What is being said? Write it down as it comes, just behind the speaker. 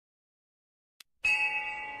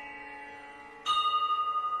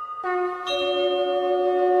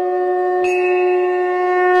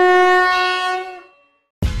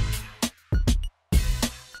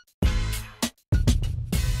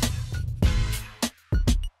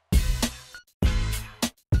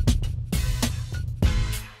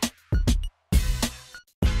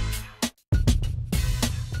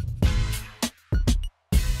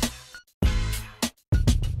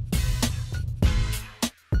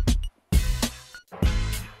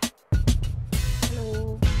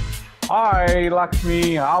Hi,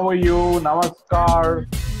 Lakshmi. How are you? Namaskar.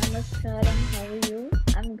 Namaskaram, how are you?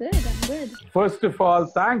 I'm good. First of all,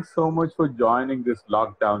 thanks so much for joining this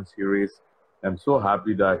lockdown series. I'm so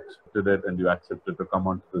happy that you did it and you accepted to come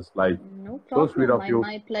onto this live. No So sweet problem. of you.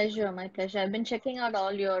 My pleasure, my pleasure. I've been checking out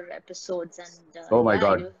all your episodes and Oh my yeah,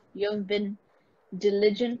 God. you've been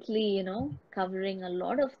diligently, covering a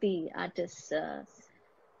lot of the artists.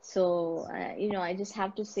 So I just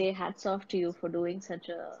have to say hats off to you for doing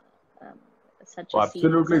um, such Oh, a series.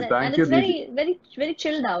 absolutely. And Thank you, it's Didi. very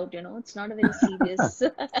chilled out, It's not a very serious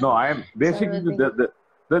No, I am sort of basically a thing.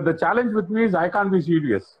 the challenge with me is I can't be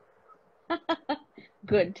serious.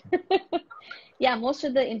 Good. Yeah, most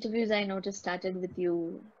of the interviews I noticed started with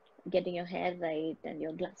you getting your hair right and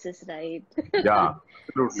your glasses right. Yeah,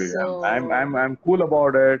 absolutely. So I'm cool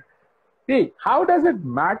about it. Hey, how does it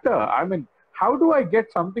matter? I mean, how do I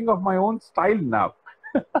get something of my own style now?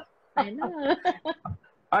 I know.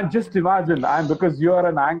 And just imagine, because you're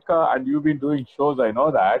an anchor and you've been doing shows, I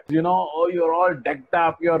know that. Oh, you're all decked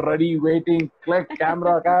up, you're ready, waiting, click,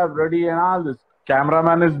 camera, cab, ready, and all this.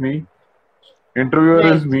 Cameraman is me,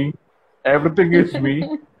 interviewer is Right. me, everything is me.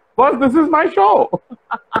 But this is my show.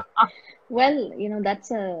 Well,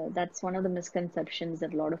 that's one of the misconceptions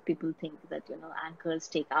that a lot of people think that, anchors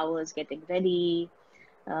take hours getting ready,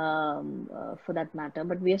 for that matter.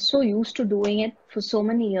 But we are so used to doing it for so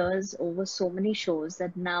many years over so many shows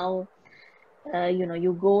that now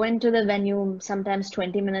you go into the venue sometimes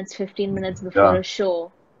 20 minutes, 15 minutes before Yeah, a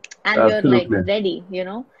show, and you're like absolutely. ready.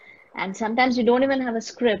 And sometimes you don't even have a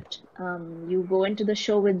script. You go into the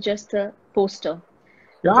show with just a poster.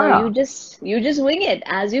 Yeah, So yeah. you just wing it.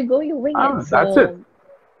 As you go, you wing it. That's it. So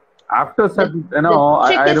After the certain, the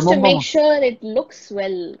trick I is to make remember. sure it looks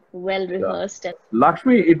well Yeah. rehearsed and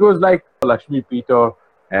Lakshmi, it was like Lakshmi Peter,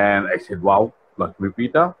 and I said, wow, Lakshmi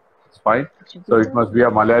Peter, it's fine. So it must be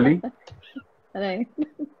a Malayali. right.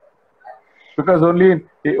 Because only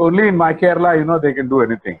in my Kerala, they can do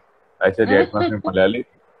anything. I said, yeah, it must be Malayali.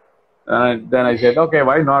 And then I said, okay,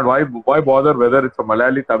 why not? Why bother whether it's a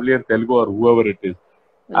Malayali, Tamilian, Telugu, or whoever it is?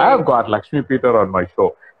 I have Right. got Lakshmi Peter on my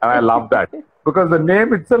show, and I love that because the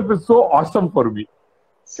name itself is so awesome for me.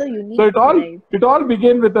 So So unique, right? it all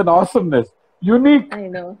began with an awesomeness, unique I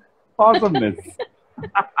know. awesomeness.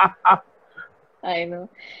 I know.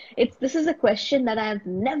 This is a question that I have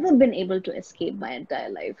never been able to escape my entire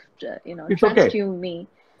life. It's Trust okay. you me.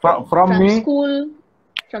 From From me, school,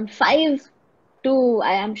 from five to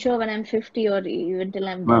I am sure when I'm 50 or even till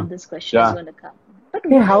I'm uh, dead, this question is yeah. going to come. But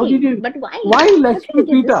Hey, how why? did you? But why? Why How did Lakshmi you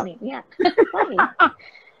get this Peter? name? Yeah. Why?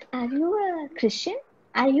 Are you a Christian?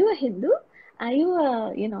 Are you a Hindu? Are you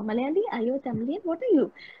a, Malayali? Are you a Tamilian? What are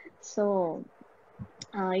you? So,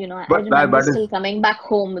 I remember But it's still coming back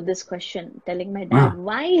home with this question, telling my uh, dad,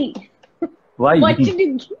 why? why? What did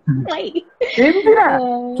you give? Why? എന്തിനാ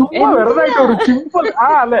ചുമ്മാ വെറുതായിട്ട് എന്തിനാ? ഒരു simple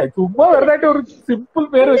അല്ലെ ചുമ്മാ വെറുതായിട്ട് ഒരു simple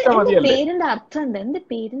പേര് വെച്ചാൽ എന്റെ മതിയല്ലേ പേരിന്റെ അർത്ഥം എന്താ? എന്റെ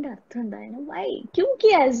പേരിന്റെ അർത്ഥം എന്താ? Why? क्यों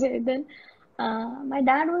किया ऐसे? Then my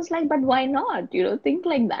dad was like, but why not? Think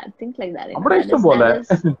like that. Think like that. നമ്മുടെ That ഇഷ്ടം is പോലെ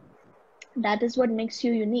that is what makes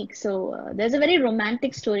you unique. So there's a very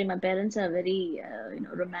romantic story. My parents are very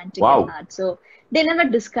romantic at wow. heart. So they never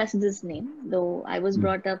discussed this name, though I was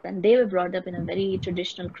brought up and they were brought up in a very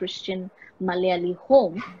traditional Christian Malayali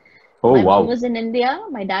home. Oh My mom wow. was in India,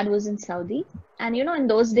 my dad was in Saudi. And in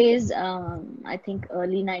those days, I think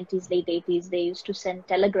early 90s, late 80s, they used to send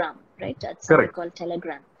telegram, right? That's something Correct. called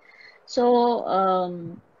telegram. So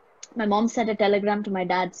my mom sent a telegram to my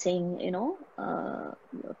dad saying,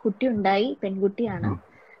 കുട്ടി ഉണ്ടായി പെൺകുട്ടിയാണ്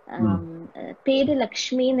പേര്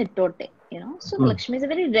Lakshmi എന്നിട്ടോട്ടെ so Lakshmi is a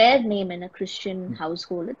very rare name in a Christian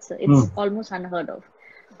household. It's almost unheard of.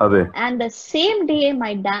 അതെ And the same day,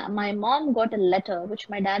 my mom got a letter which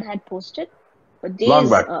my dad had posted for long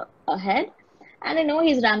days back. ahead. And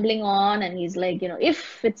he's rambling on and he's like, if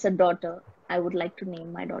it's a daughter, I would like to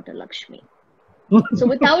name my daughter Lakshmi. So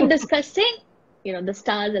without discussing, the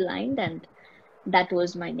stars aligned and that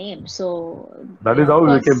was my name. So, That is of how we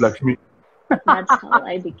course, became Lakshmi. that's how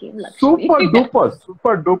I became Lakshmi.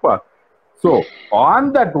 Super duper. So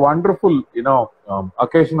on that wonderful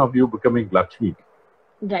occasion of you becoming Lakshmi,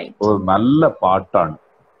 Right. ഒരു നല്ല പാട്ടാണ്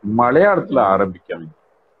മലയാളത്തിൽ Yeah. ആരംഭിക്കാം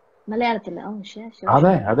Malayalam. Oh, sure.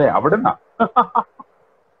 അതെ അവിടുന്നാ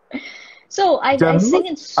So I sing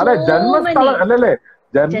in so അതെ many ജന്മസ്ഥലം അല്ലല്ലേ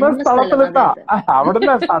ജന്മസ്ഥലത്തിലെത്താ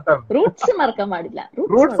അവിടുന്ന് സ്റ്റാർട്ടാണ് roots മറക്കാൻ പാടില്ല.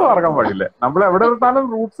 റൂട്ട്സ് മറക്കാൻ പാടില്ല നമ്മൾ എവിടെ എടുത്താലും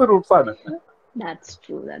റൂട്ട്സ് ആണ് That's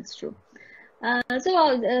true. So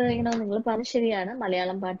നിങ്ങൾ പറഞ്ഞ ശരിയാണ്,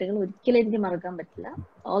 മലയാളം പാട്ടുകൾ ഒരിക്കലും എനിക്ക് മറക്കാൻ പറ്റില്ല.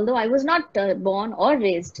 Although I was not born or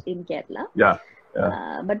raised in Kerala. Yeah.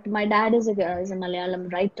 But my dad is a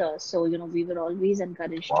Malayalam writer, so we were always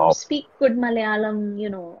encouraged to Wow. speak good Malayalam.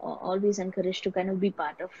 Always encouraged to kind of be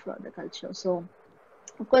part of the culture. So,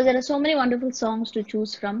 of course, there are so many wonderful songs to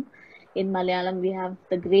choose from. In Malayalam, we have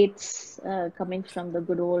the greats coming from the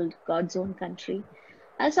good old God's own country.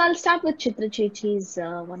 So I'll start with Chitra Chechi's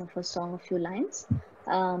one of her song, a few lines.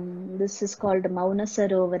 This is called Mauna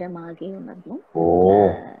Sarovaramage Unarnu.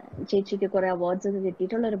 ചേച്ചിക്ക് കുറെ awards ഒക്കെ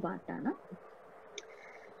കിട്ടിയിട്ടുള്ള ഒരു പാട്ടാണ്.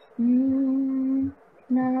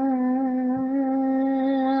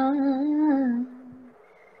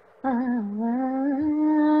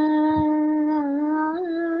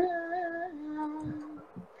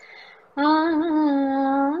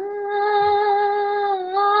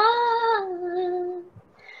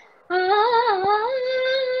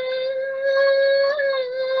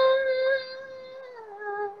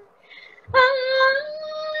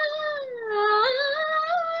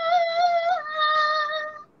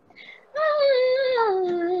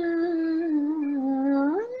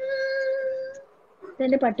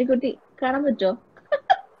 എന്റെ പട്ടിക്കുട്ടി കാണാൻ പറ്റോ?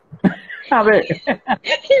 അതെ,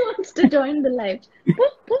 he wants to join the live.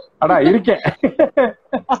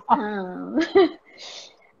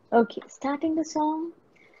 Okay, starting the song.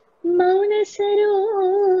 മൗന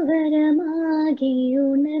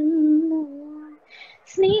സരോവരമാകിയുണർന്നു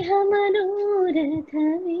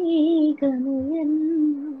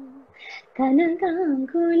സ്നേഹമനോരഥവേഗമുയർന്നു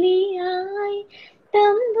കനകാങ്കുലിയായി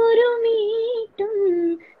തമ്പുരുമീട്ടും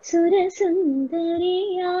സുരസുന്ദരിയാം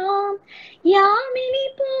Yamini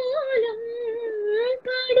പോലും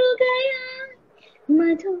പാടുകയായി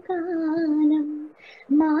മധുഗാനം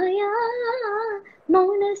മായാ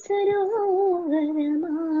മൗന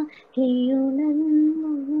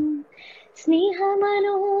സരോവരമാകിയുണർന്നു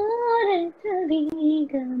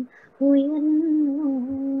സ്നേഹമനോരഥവേഗം ഉയർന്നു.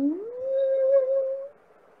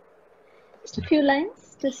 Just a few lines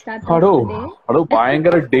to start off today.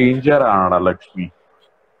 ഭയങ്കര ഡേഞ്ചർ ആണ് ലക്ഷ്മി.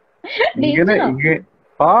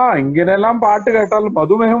 ഇങ്ങനെല്ലാം പാട്ട് കേട്ടാൽ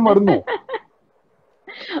മധുമേഹം വരുന്നു.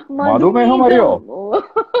 മധുമേഹം അറിയോ?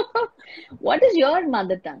 What is your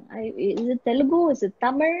mother tongue? Is it Telugu? Is it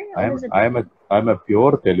Tamil? I'm a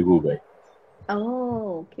pure Telugu guy. Oh,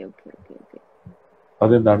 okay.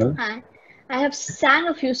 അതെന്താണ്? I have sang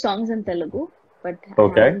a few songs in Telugu, but I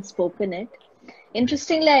haven't spoken it.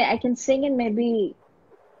 Interestingly, I can sing in maybe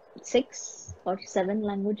 6 or 7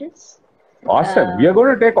 languages. Awesome. We are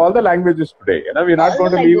going to take all the languages today. We're not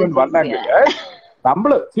going to leave in one language. Yeah.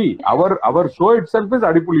 See, our show itself is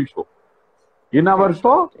Adipuli show. In our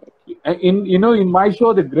show, in my show,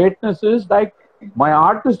 the greatness is like my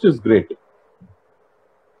artist is great.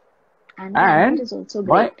 And my is also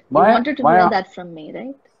great. You wanted to hear that from me,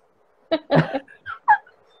 right?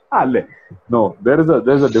 No, there's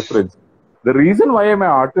a difference. The reason why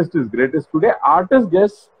my artist is great is today artist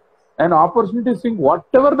gets an opportunity to sing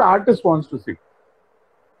whatever the artist wants to sing.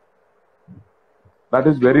 That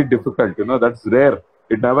is very difficult, that's rare.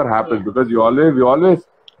 It never happens because we always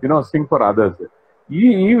sing for others.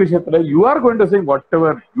 You are going to sing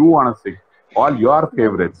whatever you want to sing, all your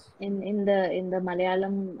favorites. In the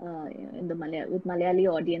Malayalam, with Malayali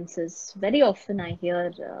audiences, very often I hear,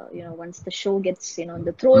 once the show gets, in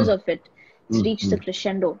the throes of it, it's reached the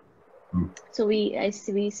crescendo. So we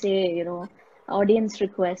say, audience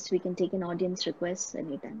requests, we can take an audience request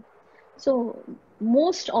anytime. So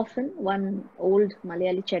most often one old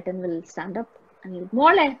Malayali chetan will stand up and he'll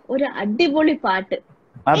mole oru adipoli paattu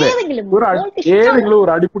ഏതെങ്കിലും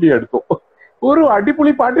ഒരു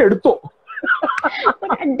അടിപൊളി പാട്ട് എടുത്തോ.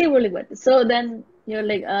 അടിപൊളി പാട്ട്. So then you're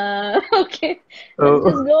like okay, let's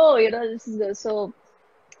just go, this is good. So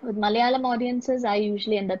with Malayalam audiences I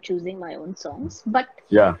usually end up choosing my own songs, but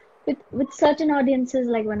with certain audiences,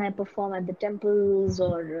 like when I perform at the temples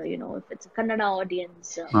or if it's a Kannada audience,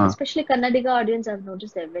 especially Kannadiga audience, I've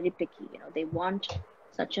noticed they're very picky. They want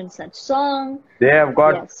such and such song. They have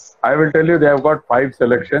got, I will tell you, they have got 5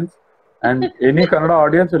 selections, and any Kannada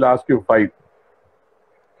audience will ask you 5.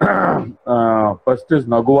 First is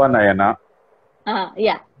Naguva Nayana.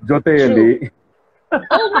 Joteyali.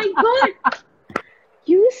 Oh my God!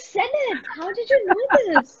 You said it. How did you know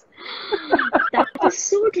this? That is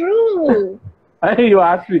so true. You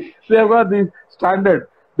asked me. They have got these standard.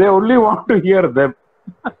 They only want to hear them.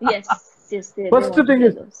 Yes. First thing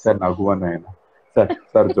is, sir, Naguva Nayana. Sir,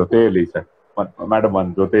 Joteyali, sir. Madam, one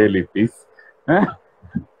Joteyali, please. And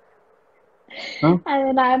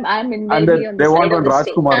I'm in and then on they the want side one of the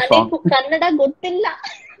Rajkumar song. Kannada gottilla.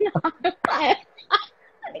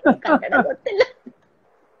 Kannada gottilla.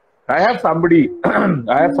 I have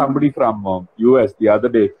somebody from US. The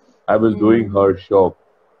other day I was doing her show,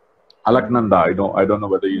 Alaknanda, I don't know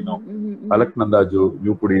whether you know. Alaknanda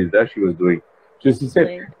Jupudi is there, she was doing. She said,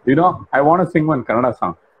 Right. I want to sing one Kannada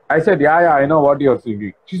song. I said, yeah, I know what you're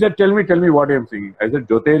singing. She said, tell me what I'm singing. I said,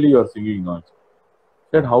 Joteli, you're singing now. She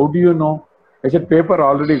said, how do you know? I said, paper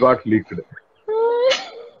already got leaked.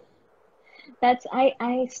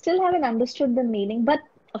 I still haven't understood the meaning, but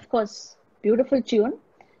of course, beautiful tune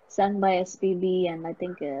sung by SPB and I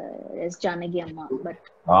think S. Janagi Amma. But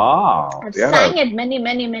I've Yeah, sang it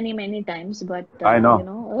many times, but I know.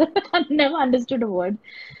 I've never understood a word.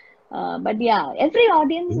 But yeah, every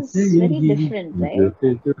audience is very different, right?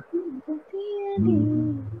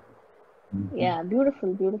 Yeah,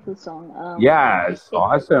 beautiful song. Yes,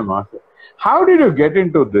 awesome. How did you get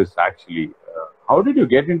into this actually? How did you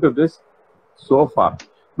get into this so far?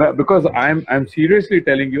 Because I'm seriously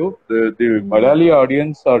telling you, the Malayali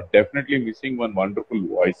audience are definitely missing one wonderful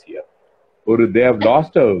voice here. Or they have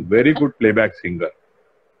lost a very good playback singer.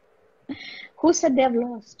 Who said they have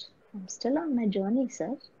lost? I'm still on my journey,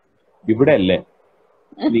 sir. ഇവിടെ അല്ലേ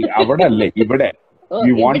നീ അവിടെ അല്ലേ ഇവിടെ Oh,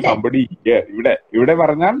 you want ഇവിടെ. somebody here ഇവിടെ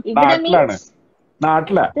പറഞ്ഞാൽ ഇവിടെ നാട്ടിലാണ് means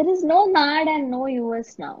നാട്ടിലാ there is no NAD and no US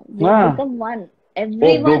now. They've become one.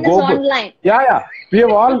 Everyone is online. Yeah. We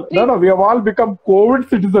have all become COVID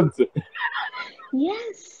citizens.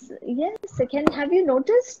 Yes. Have you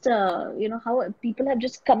noticed, how people have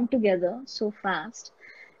just come together so fast,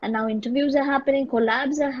 and now interviews are happening,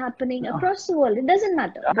 collabs are happening across the world. It doesn't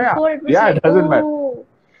matter. Before it was like, it doesn't matter.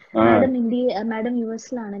 Madam India, Madam US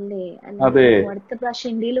ലാണല്ലേ, അടുത്ത പ്രാവശ്യം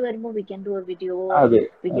ഇന്ത്യയിൽ വരുമ്പോൾ we can do a video,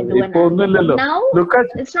 we can do an album. Now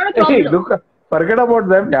it's not a problem. Forget about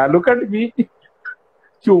them. Yeah, look at me.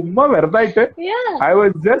 ചുമ്മാ വെറുതായിട്ട് I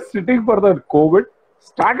was just sitting for the COVID,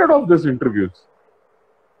 started off this interviews,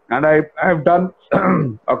 and I have done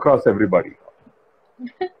across everybody.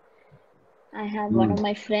 I have one of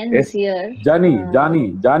my friends here.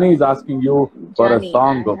 Johnny is asking you for a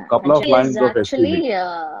song, a couple of lines of SPB.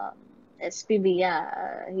 SPB, yeah.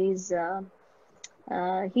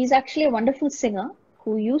 He's actually a wonderful singer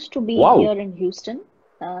who used to be here in Houston,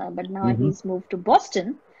 but now he's moved to Boston,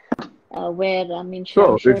 where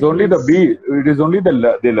sure it's only the B. It is only the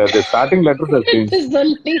starting letters have changed. It is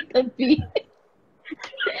only the B.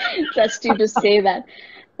 Trust you to say that.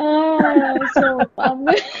 So.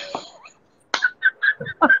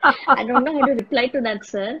 I don't know how to reply to that,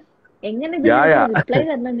 sir. Reply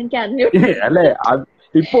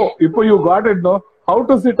Ipo you got it, no? How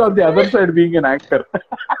to sit on the other side being an actor?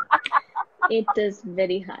 It is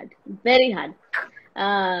very hard. Very hard. I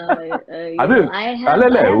have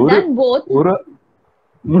done both.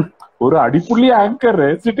 ஒரு அடிப்புள்ளி anchor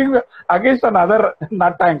sitting against another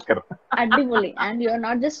nut anchor. Adipulli. And you're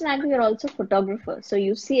not just an anchor, you're also a photographer. So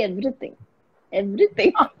you see everything.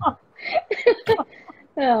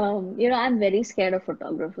 I'm very scared of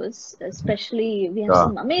photographers, especially we have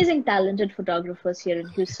some amazing talented photographers here in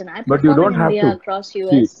Houston. But you don't have to across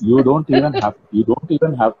US. See, you don't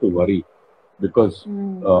even have to worry, because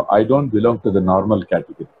I don't belong to the normal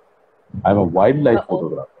category. I'm a wildlife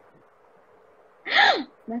photographer.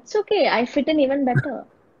 That's okay. I fit in even better.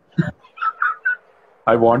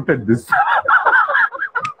 I wanted this.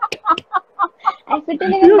 I fit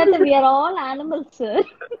in even better. We are all animals, sir.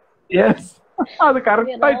 Yes. That's correct.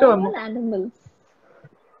 We are all animals.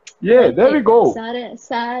 Yeah, there we go.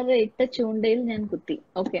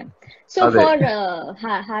 Okay. So for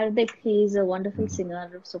Hardik, he is a wonderful singer.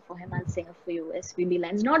 So for him, I'll sing for you SPB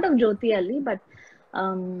lines. Not of Jyoti Ali, but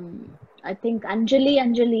I think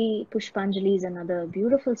Anjali Pushpanjali is another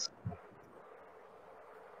beautiful song.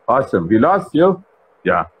 Awesome. We lost you.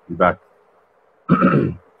 Yeah, you're back.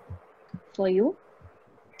 For you.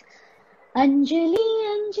 Anjali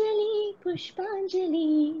Pushpanjali,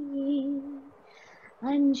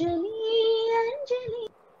 Anjali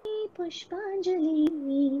Pushpanjali,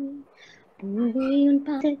 பூவே உன்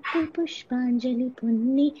பாதத்து புஷ்பாஞ்சலி,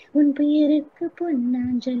 பொன்னி உன் பெயருக்கு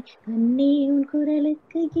பொன்னாஞ்சலி, கண்ணே உன்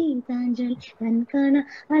குரலுக்கு கீதாஞ்சலி, கண்காண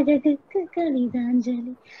அழகுக்கு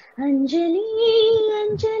கவிதாஞ்சலி, அஞ்சலி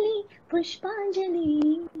புஷ்பாஞ்சலி,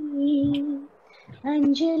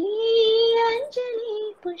 அஞ்சலி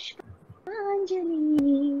புஷ்பாஞ்சலி.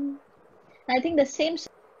 I think the same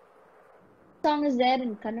song is there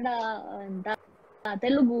in Kannada and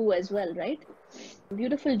Telugu as well, right?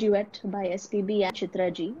 Beautiful duet by SPB and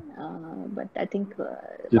Chitraji. But I think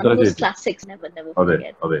one of those classics never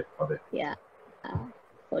forget. Yeah,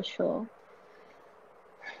 for sure.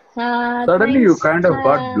 Suddenly you kind of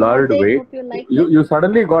got blurred, you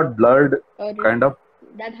suddenly got blurred, kind of.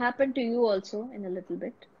 That happened to you also in a little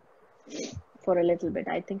bit. For a little bit.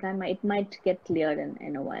 I think it might get cleared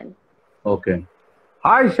in a while. Okay.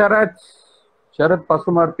 Hi, Sharat. Sharat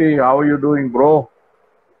Pasumarthi, how are you doing, bro?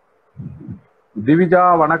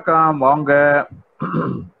 Divija, Vanakkam, Vanga.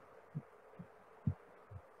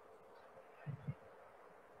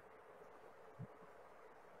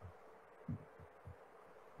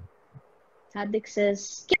 Hardik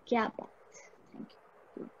says, "Kya baat." Thank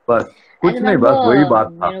you. बस I कुछ नहीं, remember, बस वही बात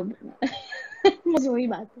था. बस वही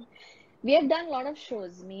बात है. We have done a lot of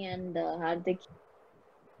shows, me and Hardik.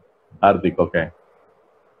 Hardik, okay.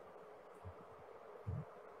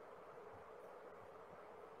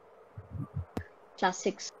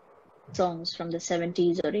 Classic songs from the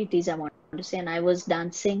 70s or 80s, I want to say, and I was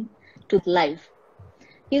dancing to live.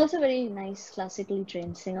 He's also a very nice classically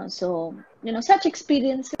trained singer, so such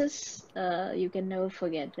experiences you can never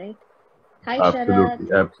forget, right? Hi, Absolutely,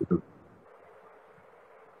 Sharat. absolutely.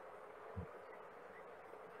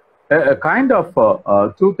 Kind of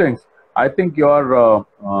two things. I think your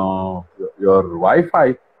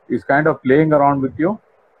Wi-Fi is kind of playing around with you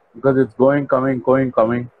because it's going, coming, going,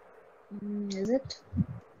 coming. Is it?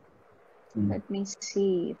 Let me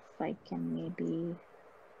see if I can maybe.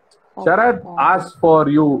 Sharat asked for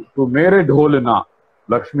you to मेरे ढोलना,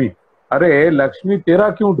 Lakshmi. अरे लक्ष्मी तेरा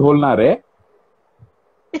क्यों ढोलना रे?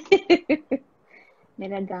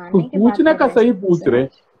 मेरा गाने तू के पूछने बात का कर सही रहे पूछ रे.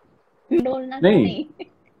 ढोलना का नहीं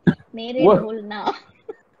मेरे ढोलना.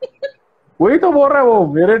 वही तो बोल रहा है वो,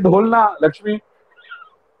 मेरे ढोलना लक्ष्मी.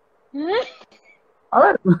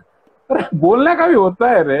 अरे बोलने का भी होता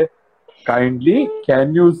है रे. Kindly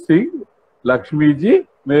can you sing Lakshmi ji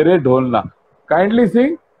मेरे ढोलना? Kindly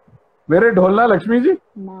sing मेरे ढोलना Lakshmi ji.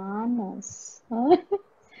 Manners.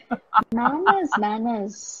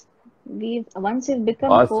 Once you've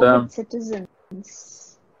become Awesome. COVID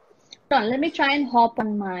citizens. Hold on, let me try and hop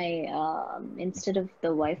on my instead of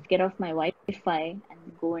the get off my Wi-Fi and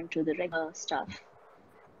go into the regular stuff.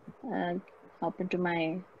 Hop into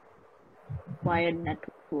my wired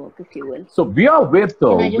network, if you will. So we are with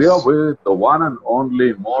the one and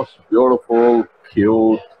only most beautiful,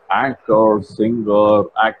 cute anchor, singer,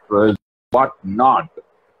 actress, whatnot.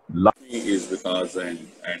 Lakshmi is with us, and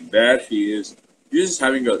there she is. She's just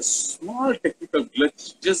having a small technical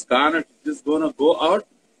glitch. Just gonna go out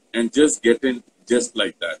and just get in just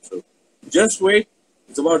like that. So just wait.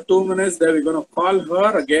 It's about 2 minutes. Then we're gonna call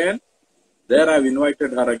her again. There I've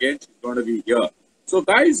invited her again. She's going to be here. So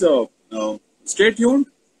guys, stay tuned.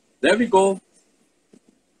 There we go.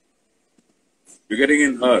 You're getting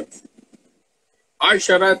in her. Hi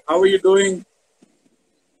Sharat, how are you doing?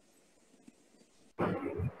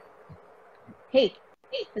 Hey,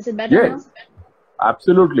 is it better now?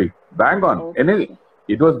 Absolutely. Bang on. Okay.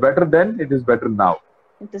 It was better then, it is better now.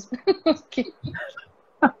 It is okay.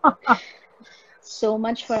 So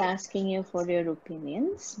much for asking you for your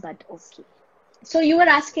opinions, but okay. So you were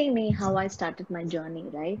asking me how I started my journey,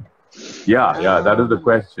 right? Yeah, that is the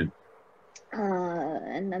question.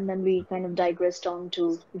 And then we kind of digressed on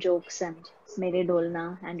to jokes and Mere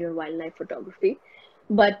Dolna and your wildlife photography.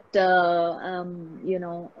 But,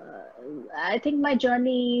 I think my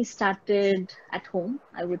journey started at home,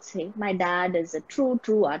 I would say. My dad is a true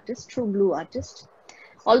artist, true blue artist.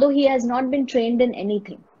 Although he has not been trained in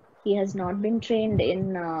anything. He has not been trained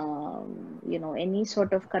in, any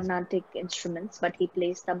sort of Carnatic instruments, but he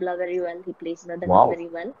plays tabla very well. He plays mridangam very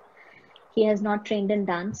well. He has not trained in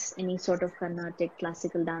dance, any sort of Carnatic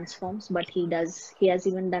classical dance forms, but he has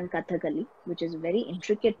even done Kathakali, which is a very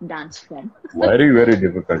intricate dance form. Very, very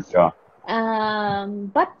difficult, yeah.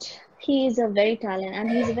 But he is a very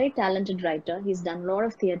talented writer. He's done a lot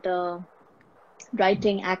of theater,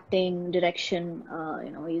 writing, acting, direction.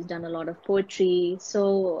 He's done a lot of poetry. So,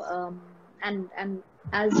 and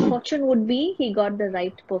as fortune would be, he got the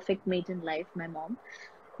right perfect mate in life, my mom,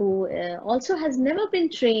 who also has never been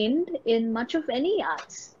trained in much of any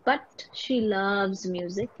arts, but she loves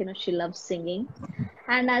music. She loves singing.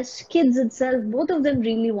 And as kids itself, both of them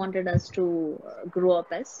really wanted us to grow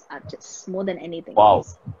up as artists more than anything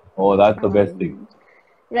else. Oh, that's the best thing.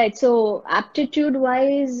 Right. So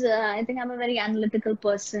aptitude-wise, I think I'm a very analytical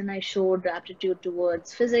person. I showed aptitude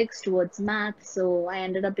towards physics, towards math. So I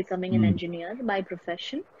ended up becoming an engineer by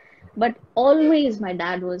profession. But always my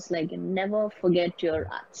dad was like, never forget your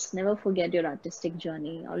arts, never forget your artistic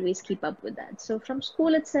journey, always keep up with that. So from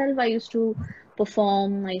school itself, I used to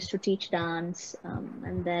perform, I used to teach dance,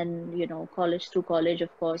 and then, through college,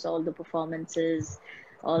 of course, all the performances,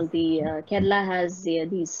 all the, Kerala has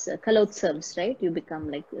these Kalotsavs, right? You become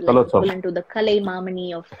like equivalent to the Kalai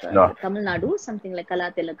Mamani of Tamil Nadu, something like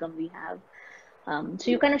Kala Tilakam we have.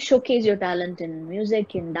 So you kind of showcase your talent in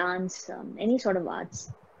music, in dance, any sort of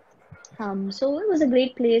arts. So it was a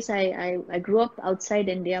great place. I grew up outside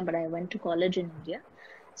India, but I went to college in India.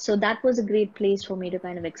 So that was a great place for me to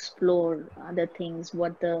kind of explore other things,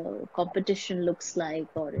 what the competition looks like,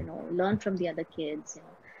 or learn from the other kids.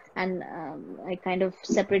 And I kind of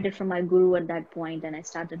separated from my guru at that point, and I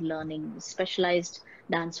started learning specialized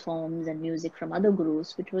dance forms and music from other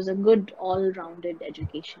gurus, which was a good all-rounded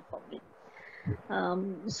education for me.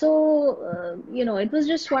 It was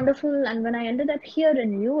just wonderful. And when I ended up here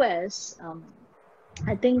in US,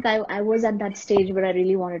 I think I was at that stage where I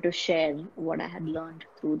really wanted to share what I had learned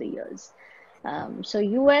through the years. So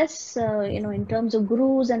US, in terms of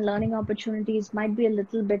gurus and learning opportunities, might be a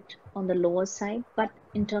little bit on the lower side, but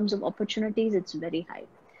in terms of opportunities, it's very high.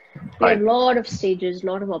 We have Right. a lot of stages, a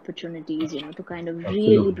lot of opportunities, to kind of really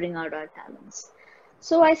Absolutely. bring out our talents.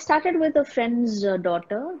 So I started with a friend's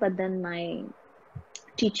daughter, but then my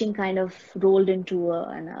teaching kind of rolled into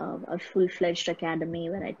a full-fledged academy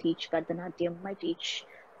where I teach Bharatanatyam, I teach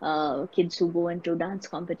kids who go into dance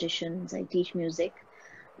competitions, I teach music,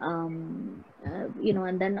 and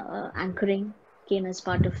then anchoring came as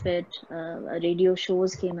part of it, radio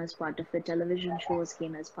shows came as part of it, television shows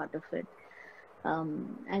came as part of it.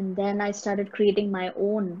 And then I started creating my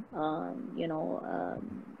own,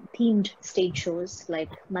 themed stage shows like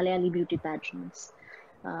Malayali beauty pageants,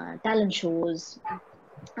 talent shows,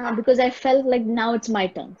 because I felt like now it's my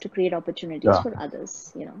turn to create opportunities Yeah. for others.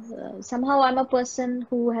 Somehow I'm a person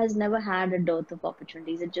who has never had a dearth of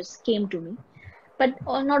opportunities. It just came to me. But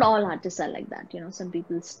not all artists are like that. Some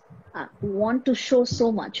people want to show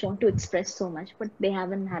so much, want to express so much, but they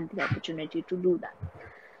haven't had the opportunity to do that.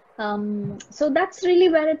 So that's really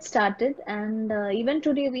where it started. And even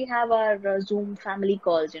today we have our Zoom family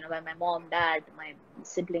calls, where my mom, dad, my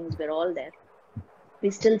siblings, we're all there.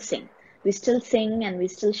 We still sing. We still sing and we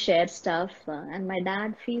still share stuff. And my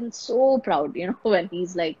dad feels so proud, when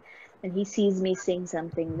when he sees me sing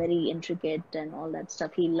something very intricate and all that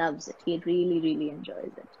stuff. He loves it. He really, really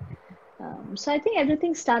enjoys it. So I think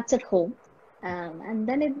everything starts at home. And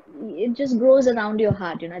then it just grows around your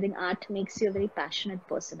heart. I think art makes you a very passionate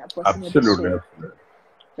person, a person with a Absolutely. soul, Absolutely.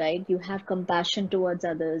 right? You have compassion towards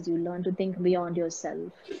others. You learn to think beyond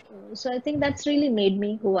yourself. So I think that's really made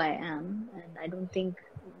me who I am. And I don't think,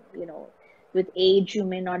 with age, you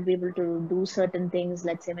may not be able to do certain things.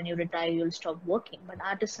 Let's say when you retire, you'll stop working. But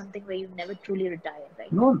art is something where you never truly retire,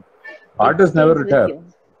 right? No, It artists never stays with retire. you.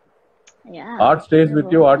 Yeah, Art stays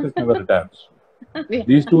with you, never. artist never retires. Yeah,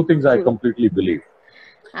 These two things I true. completely believe.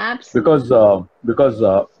 Because Absolutely.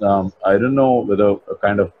 I don't know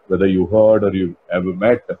whether you heard or you ever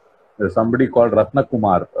met. There's somebody called Ratna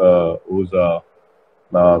Kumar, who's a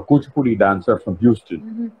Kuchipudi dancer from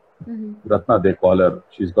Houston. Ratna, they call her.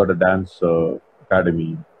 She's got a dance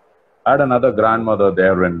academy. I had another grandmother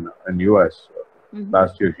there in US.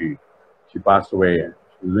 Last year she passed away.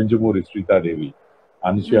 Vinjamuri Srita Devi,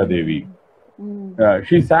 Anusha Devi.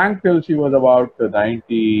 She sang till she was about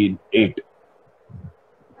 98.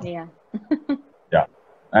 Yeah. Yeah,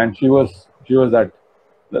 and she was that.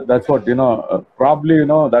 That's what probably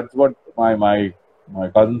that's what my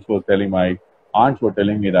cousins was telling, my aunts were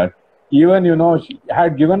telling me that even she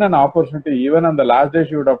had given an opportunity, even on the last day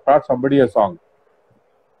she would have taught somebody a song.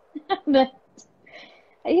 But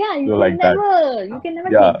yeah, So like that. you can never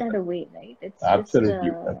Yeah, take that away, right? It's just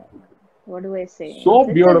absolutely. what do I say? So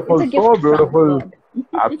It's beautiful, a so gift from beautiful. God.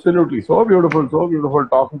 Absolutely, so beautiful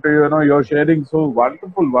talking to you. You're sharing so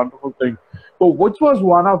wonderful things. So, which was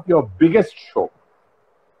one of your biggest show?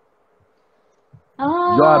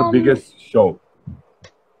 Your Um, biggest show?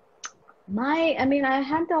 I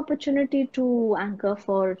had the opportunity to anchor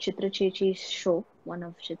for Chitra Chechi's show, one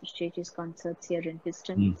of Chitra Chechi's concerts here in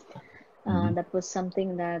Houston. That was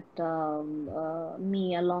something that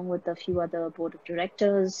me, along with a few other board of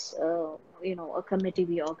directors, a committee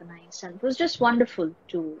we organized, and it was just wonderful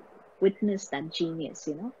to witness that genius.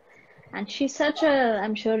 And she's such a,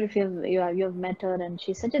 I'm sure if you have met her, and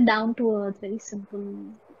she's such a down to earth, very simple,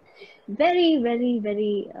 very, very,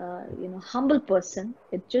 very, humble person.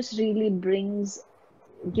 It just really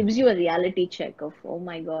gives you a reality check of, oh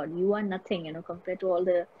my God, you are nothing, compared to all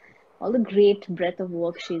the great breadth of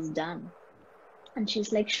work she's done. And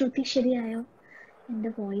she's like, Shruti ശരിയായോ എൻ്റെ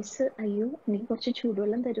voice അയ്യോ എനിക്ക് കുറച്ച്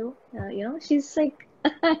ചൂടുവെള്ളം തരുമോ she's like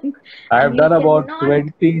I and have you done about cannot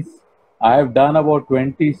 20. I have done about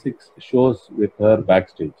 26 shows with her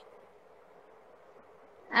backstage.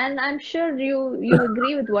 and I'm sure you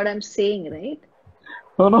agree with what I'm saying, right?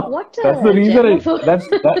 No, What that's the a reason. gem of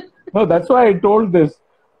a No, that's why I told this,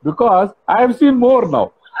 because I have seen more now.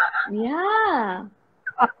 yeah.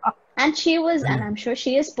 And I'm sure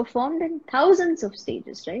she has performed in thousands of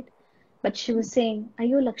stages, right? But she was saying,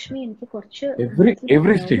 "Ayo, Lakshmi, I'm a little bit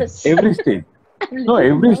Every stage, nervous. every stage. I'm a No, little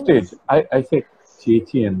bit every nervous." stage. I say,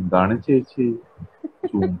 ചേച്ചി എന്താണ് ചേച്ചി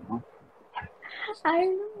I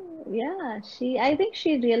know. Yeah, I think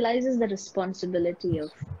she realizes the responsibility of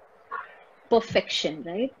perfection,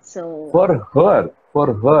 right? So, for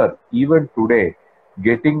her, even today,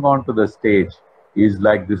 getting onto the stage is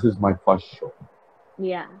like this is my first show.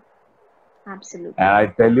 yeah, And absolutely. I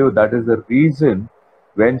tell you, that is the reason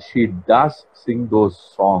when she does sing those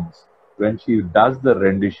songs, when she does the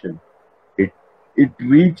rendition, it it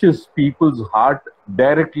reaches people's heart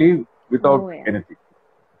directly without Oh, yeah. anything.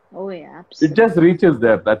 Oh, yeah, It absolutely. just reaches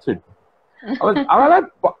there. That's it.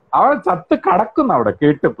 അവളെ ചത്ത് കടക്കുന്ന അവിടെ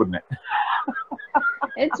കേട്ട് പിന്നെ.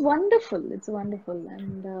 It's wonderful. It's wonderful.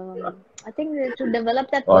 And I think that to develop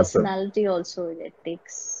that Awesome. personality also, it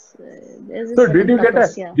takes, there's a So certain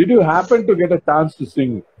tapasya. did you happen to get a chance to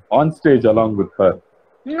sing on stage along with her?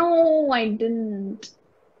 No, I didn't.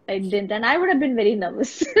 I didn't. And I would have been very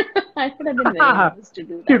nervous. I would have been very nervous to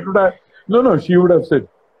do She that. would have, no, she would have said,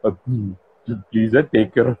 please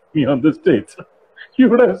take care of me on the stage. She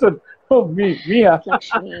would have said, oh, me.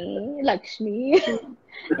 Lakshmi.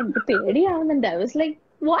 എനിക്ക് പേടിയാവുന്നുണ്ട്. I was like,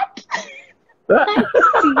 what? Are you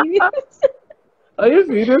serious? Are you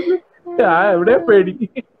serious? Yeah, I would have paid.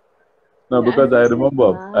 No, because I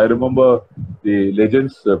remember the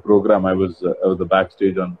Legends program. I was the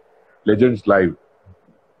backstage on Legends Live.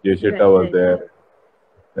 Jesheta was there,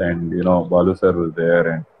 and Balu sir was there,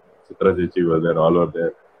 and Chitra Chechi was there. All were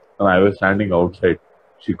there, and I was standing outside.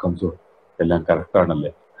 She comes over. Ellam correct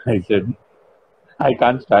aanalle. I said, I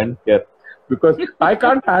can't stand here because I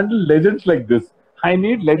can't handle legends like this. I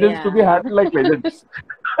need legends to be handled like legends.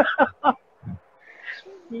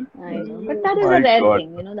 I know, but that is a rare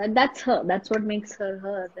thing, that's her. That's what makes her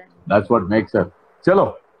her. That's what makes her. Chalo,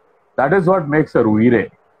 that is what makes her Uire.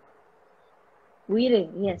 Uire,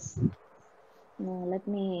 yes. No, let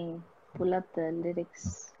me pull up the lyrics.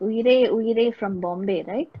 Uire from Bombay,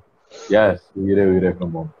 right? Yes, Uire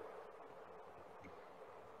from Bombay.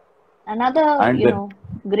 Another,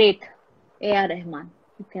 great A.R. Rahman.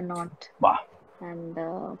 You cannot. Wow. And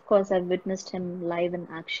of course, I've witnessed him live in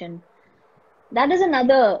action. That is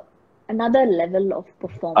another level of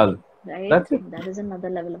performing, right? That's it. That is another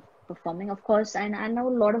level of performing. Of course, and I know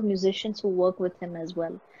a lot of musicians who work with him as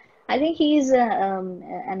well. I think he's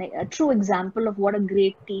a true example of what a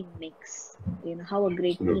great team makes. How a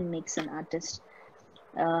great team makes an artist.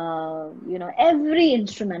 Every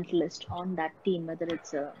instrumentalist on that team, whether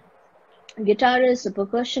it's a guitarist, a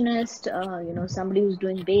percussionist, somebody who's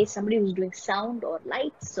doing bass, somebody who's doing sound or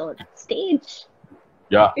lights or stage.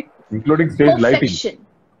 Yeah, including stage lighting.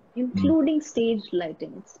 Including stage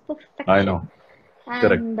lighting. It's perfection. I know.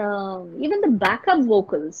 And even the backup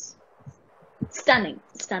vocals, stunning.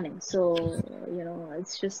 So,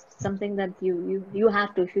 it's just something that you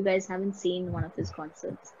have to. If you guys haven't seen one of his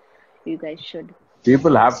concerts, you guys should.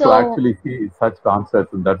 People have to actually see such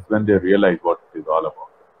concerts, and that's when they realize what it is all about.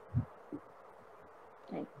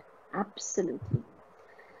 Right. Absolutely.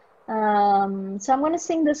 So I'm going to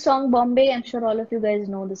sing this song, Bombay. I'm sure all of you guys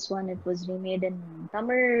know this one. It was remade in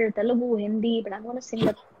Tamil, Telugu, Hindi, but I'm going to sing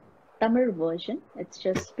the Tamil version. It's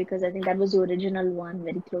just because I think that was the original one,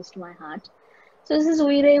 very close to my heart. So this is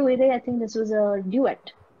Uire. I think this was a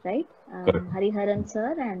duet, right? Hariharan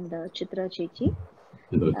sir and Chitra Chechi.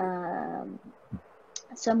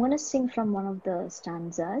 So I'm going to sing from one of the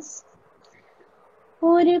stanzas.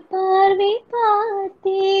 ஒரு பார்வை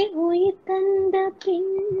பார்த்தே உயிர் தந்த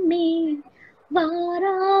பின்னே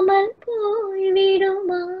வாராமல்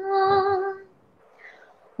போய்விடுமா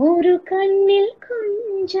ஒரு கண்ணில்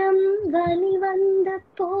கொஞ்சம் வலி வந்த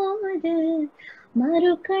போது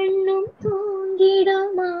மறு கண்ணும்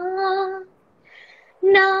தூங்கிடுமா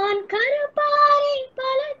நான் கருப்பாறை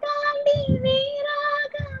பல தாண்டி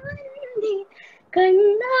வேறாக வந்தேன்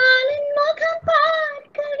கண்ணாலின் முகம்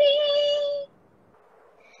பார்க்கவே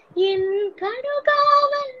என்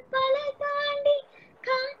கடுகாவல் பல தாண்டி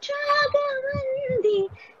காற்றாக வந்தே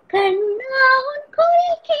கண்ணா உன்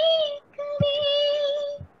குரல் கேட்கவே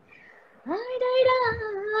அடடா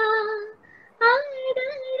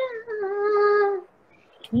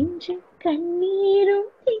இன்று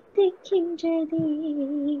கண்ணீரும் தித்திக்கின்றதே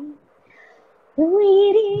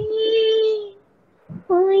உயிரே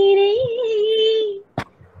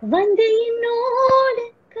வந்து என்னோடு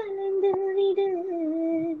கலந்து விடு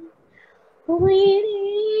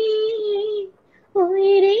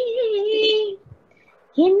உயிரே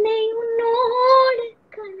என்னை உன்னோடு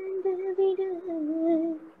கலந்து விடு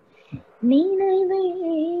நினைவே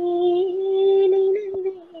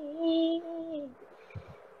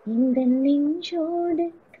இந்த நெஞ்சோடு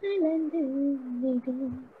கலந்து விடு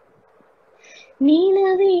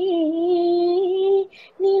நிலவே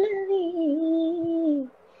நிலவே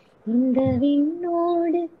இந்த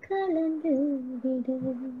விண்ணோடு கலந்து விடு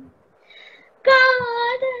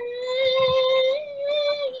காதல்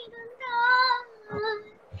இருந்தால்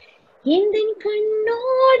எந்த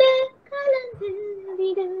கண்ணோடு கலந்து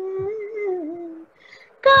விடு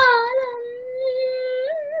காலம்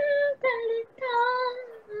தடுத்தால்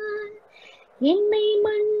என்னை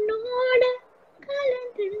மண்ணோடு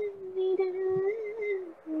கலந்து விடு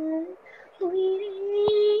உயிரே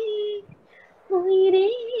உயிரே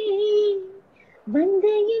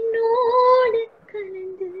வந்து என்னோடு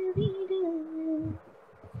கலந்து விடு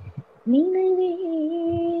நினைவே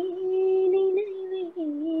நினைவே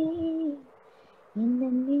இந்த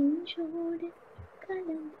நெஞ்சோடு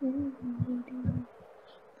கலந்து விடு.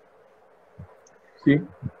 See,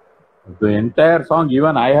 the entire song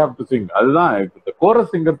even I have to sing. அதுதான் the chorus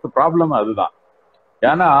singer's problem. அதுதான்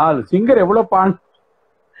ஏன்னா சிங்கர் எவ்வளவு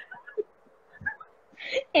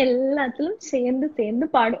எல்லாத்திலும் சேர்ந்து சேர்ந்து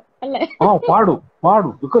பாடும் அல்ல?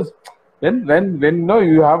 பாடும் because when you know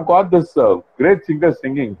you have got this great singer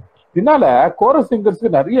singing, பின்னால chorus singers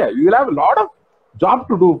நிறைய you will have a lot of job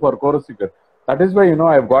to do for chorus singer. That is why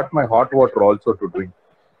I've got my hot water also to drink.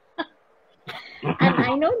 And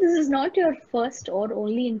I know this is not your first or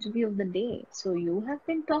only interview of the day, so you have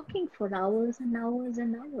been talking for hours and hours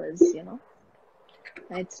and hours.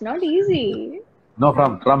 It's not easy. No,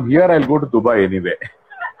 from here I'll go to Dubai anyway.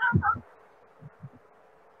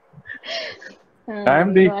 I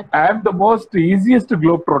am the most easiest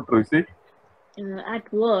globetrotter, you see. At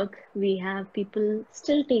work, we have people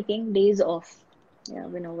still taking days off. Yeah,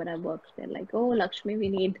 whenever I work, they're like, "Oh, Lakshmi, we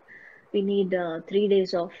need 3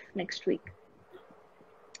 days off next week."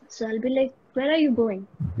 So I'll be like, "Where are you going?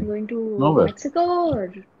 Are you going to Mexico or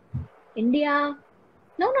India?"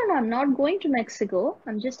 No, I'm not going to Mexico.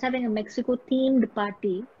 I'm just having a Mexico themed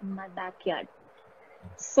party in my backyard.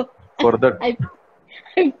 So for that, I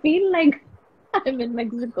feel like I'm in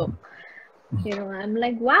Mexico. I'm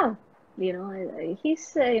like, wow. He was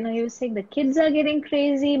saying the kids are getting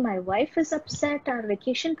crazy. My wife is upset. Our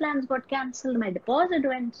vacation plans got cancelled. My deposit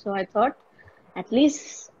went. So I thought, at least,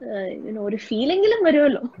 ഒരു ഫീലെങ്കിലും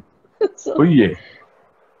വരുമല്ലോ.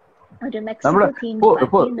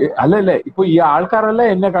 അല്ലല്ലേ ഇപ്പൊ ഈ ആൾക്കാരെല്ലാം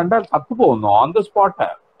എന്നെ കണ്ടാൽ ചത്തു പോകുന്നു ഓൺ ദ സ്പോട്ട്.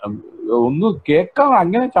 ഒന്നും കേൾക്കാൻ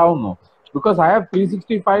അങ്ങനെ ചാവുന്നു. Because I have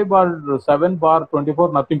 365/7/24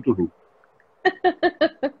 nothing to do.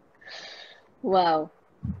 Wow.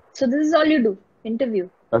 So this is all you do? Interview?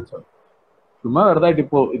 That's all. ചുമ്മാ വെറുതായിട്ട്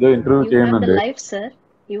ഇപ്പോ ഇത് ഇന്റർവ്യൂ ചെയ്യുന്നുണ്ട്. You have the life, sir.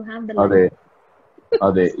 You have the life.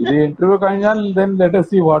 അതെ ഇത് ഇന്റർവ്യൂ കഴിഞ്ഞാൽ then let us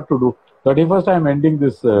see what to do. 31st I am ending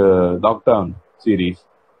this lockdown series.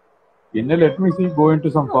 Let me see, go into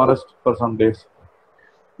some forest for some days.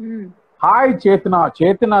 Hi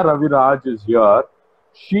Chetna Raviraj is here.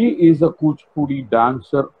 She is a Kuchipudi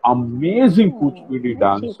dancer, amazing Kuchipudi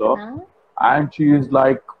dancer, and she is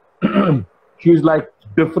like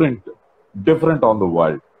different on the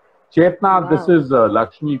world. Chetna, wow. This is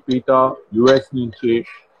Lakshmi Peter, US నుంచి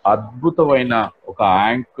అద్భుతమైన ఒక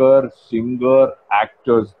anchor, singer,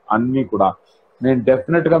 actors అన్ని కూడా. నేను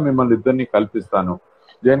definite గా మిమ్మల్ని ఇద్దరిని కల్పిస్తాను,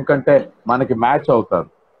 దేనికంటే మనకి మ్యాచ్ అవుతారు.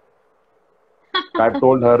 I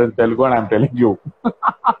told her in Telugu and I'm telling you.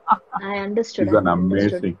 I understood. She's an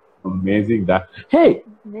amazing that. Hey,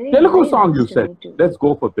 very, Telugu very song you said. Let's go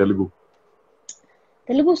for Telugu.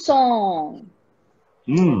 Telugu song.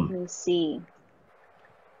 Let me see.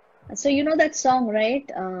 So you know that song, right?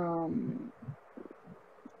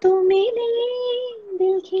 Tu mile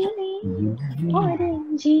dil khile aur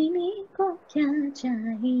jeene ko kya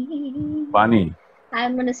chahiye. Funny.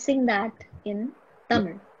 I'm going to sing that in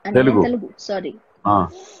Tamil. Telugu. Sorry.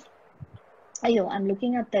 I'm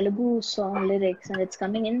looking at Telugu song lyrics and it's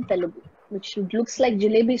coming in Telugu, which looks like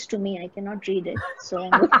jalebis to me. I cannot read it. So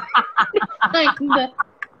I'm going to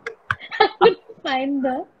find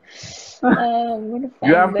the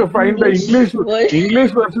you have to find the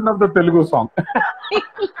English version of the Telugu song.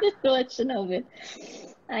 English version of it.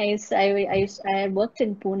 I worked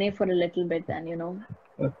in Pune for a little bit, and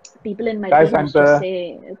people in my team used to say,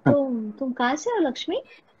 तुम कहाँ से हो लक्ष्मी?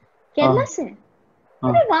 केरला से?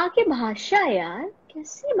 अरे वहाँ की भाषा यार,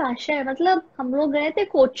 कैसी भाषा है? मतलब हम लोग गए थे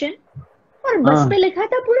कोचिन और बस पे लिखा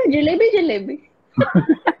था पूरा jalebi jalebi.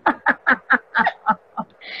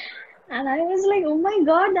 And I was like, oh my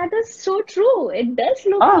god, that is so true. It does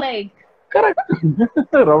look like. Correct.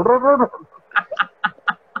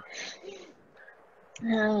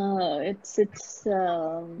 It's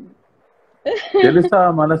తెలుసా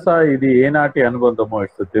మనసా ఇది ఏనాటి అనుబంధమో.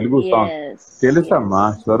 It's Telugu song. తెలుసమ్మా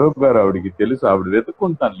స్వరూప్ గారు, ఆవిడికి తెలుసు. ఆవిడ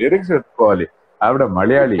వెతుక్కుంటాను, లిరిక్స్ వెతుక్కోవాలి. ఆవిడ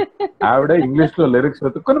మలయాళీ. ఆవిడ ఇంగ్లీష్ లో లిరిక్స్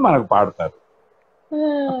వెతుక్కొని మనకు పాడతారు.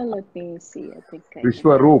 Let me see. I think I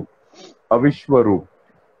Viswarup, అవిశ్వరూప్.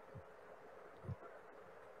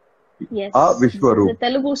 Yes, A this is a Vishwaroop.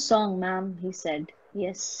 Telugu song, ma'am. He said,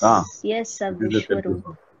 yes, yes, a This is a Telugu Vishwaroop.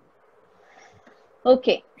 song.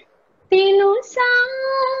 Okay. Telusa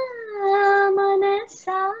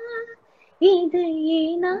manasa idu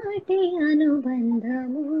eenati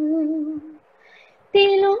anubandhamu.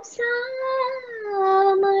 Telusa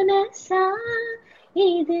manasa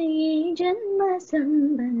idu ee janma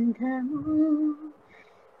sambandhamu.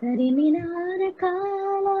 తరిమినార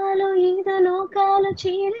కాలాలు ఈద లోకాలు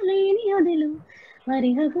చీరలేని వదులు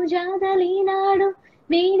మరిహపు జాదలీనాడు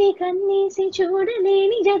వీడి కన్నీసి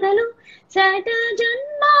చూడలేని జగలు శత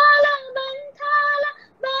జన్మాల బంధాల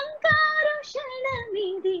బంగారు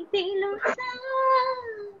క్షణమిది తెలుసా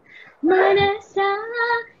మనసా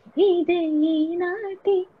ఇది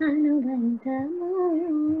ఈనాటి అనుబంధము.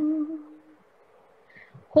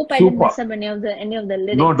 Hope I didn't mess up any of the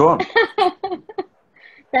lyrics. No, don't.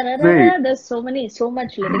 There's so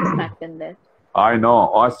much lyrics packed in there. I know.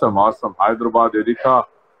 Awesome. Hyderabad, Erika.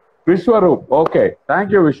 Vishwaroop. Okay. Thank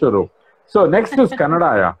you, Vishwaroop. So next is Kannada.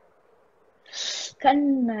 Yeah.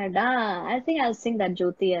 Kannada. I think I'll sing that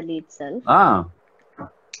Jyoti Ali itself.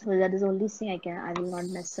 Well, that is the only thing I will not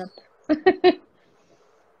mess up.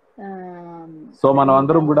 So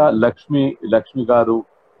మనమందరం కూడా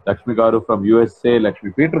లక్ష్మి గారు from USA, Lakshmi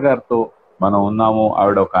Peter గారితో మనం ఉన్నాము.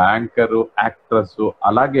 ఆవిడ ఒక anchor, actress,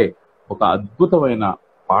 అలాగే ఒక అద్భుతమైన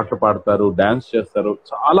పాటలు పాడతారు, డాన్స్ చేస్తారు.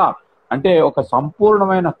 చాలా అంటే ఒక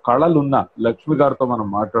సంపూర్ణమైన కళలున్న లక్ష్మి గారితో మనం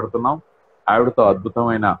మాట్లాడుతున్నాం. ఆవిడతో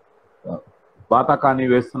అద్భుతమైన బాతాకాని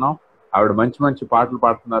వేస్తున్నాం. ఆవిడ మంచి పాటలు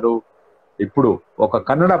పాడుతున్నారు. ఇప్పుడు ఒక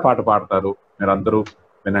కన్నడ పాట పాడతారు, మీరందరూ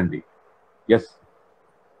వినండి. ఎస్,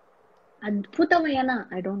 అద్భుతమైన.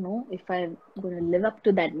 I don't know if I'm going to live up to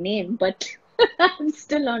that name, but I'm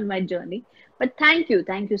still on my journey. But thank you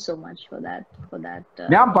so much for that.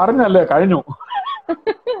 ഞാൻ പറഞ്ഞല്ലേ കഴിഞ്ഞു.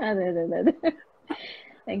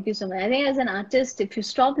 Thank you so much. I think as an artist, if you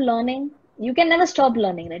stop learning, you can never stop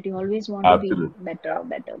learning, right? You always want to be better.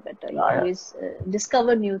 You always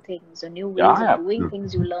discover new things or new ways of doing things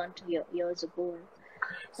you learned years ago.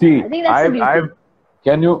 See, I think that's the beauty.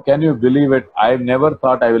 Can you believe it? I've never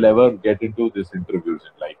thought I will ever get into this interviews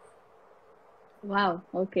in life. Wow.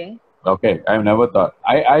 Okay. I've never thought.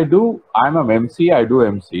 I'm an MC. I do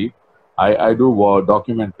MC. I do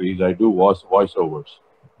documentaries. I do voiceovers.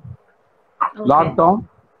 Okay.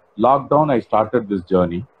 Lockdown, I started this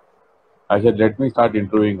journey. I said, let me start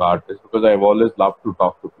interviewing artists because I've always loved to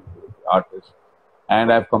talk to people, artists. And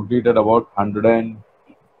I've completed about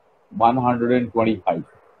 125.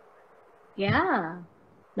 Yeah.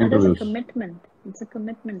 That is a commitment. It's a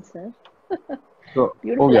commitment, sir. So,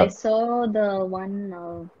 beautiful. I saw the one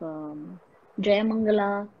of Jayamangala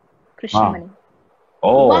Krishnamani.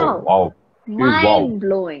 Wow. Mind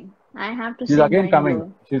blowing. I have to say. She's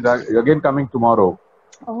again coming tomorrow.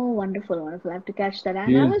 Oh, wonderful. I have to catch that. And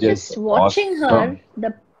I was just watching her,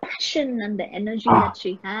 the passion and the energy that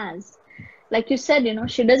she has. Like you said,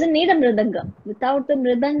 she doesn't need a mridangam. Without the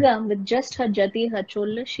mridangam, with just her jati, her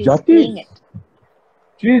cholla, she's playing it.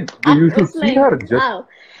 You should see her. Wow.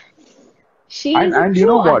 She is and a you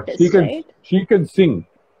know true what? artist, right? She can sing.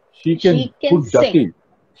 She can put jati.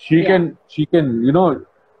 She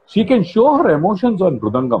can show her emotions on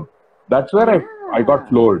mridangam. That's where I got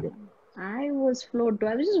floored. I was floored too.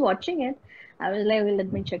 I was just watching it. I was like, well, let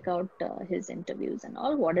me check out his interviews and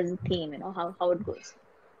all. What is the theme? How it goes.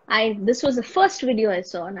 This was the first video I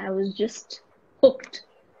saw, and I was just hooked.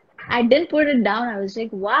 I didn't put it down. I was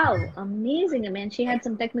like, wow, amazing. I mean, she had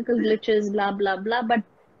some technical glitches, blah blah blah, but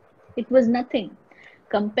it was nothing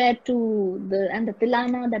compared to the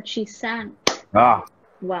Tilana that she sang.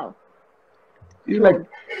 Wow. Like,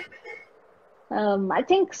 I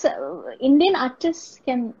think Indian artists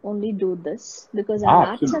can only do this because our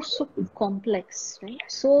arts are so complex, right?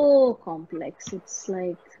 So complex. It's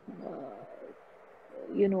like,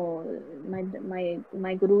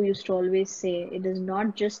 my guru used to always say, it is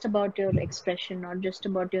not just about your expression, not just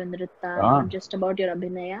about your nritta, not just about your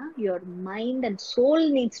abhinaya. Your mind and soul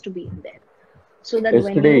needs to be in there, so that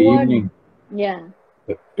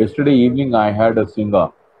yesterday evening I had a singer,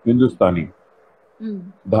 Hindustani,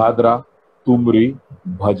 Dhadra, Tumri,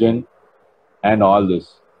 Bhajan, and all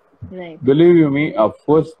this. Right. Believe you me,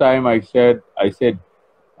 first time I said,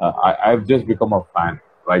 I've just become a fan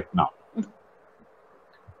right now.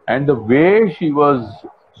 And the way she was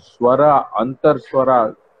swara, antar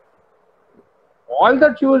swara, all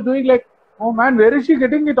that she was doing, like, oh man, where is she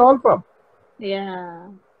getting it all from? Yeah.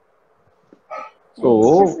 It's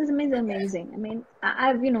So just it's amazing. I mean,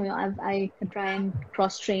 I try and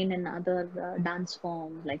cross train in other dance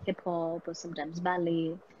forms like hip hop or sometimes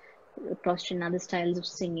ballet, cross train other styles of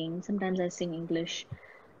singing. Sometimes I sing English,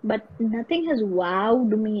 but nothing has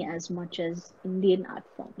wowed me as much as Indian art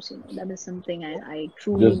forms. That is something I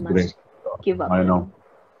truly just great. must give up. I know.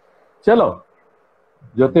 Chalo,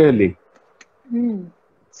 Jyoti.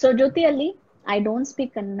 So Jyoti Ali, I don't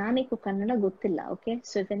speak Kannada, niku Kannada gottilla, okay?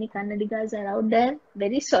 So if any Kannadigas are out there,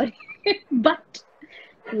 very sorry, but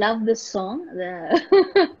love this song.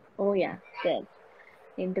 Oh yeah, there.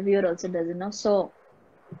 Interviewer also doesn't know, so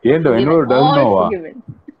forgiven, Interviewer doesn't all know. forgiven.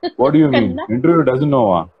 What do you mean? Kannada, Interviewer doesn't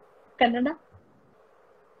know. Kannada.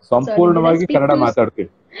 Sorry, did I ಸಂಪೂರ್ಣವಾಗಿ speak Kannada too?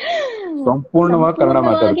 ಮಾತಾಡ್ತೀನಿ. ಸಂಪೂರ್ಣವಾಗಿ ಕನ್ನಡ ಸಂಪೂರ್ಣವಾಗಿ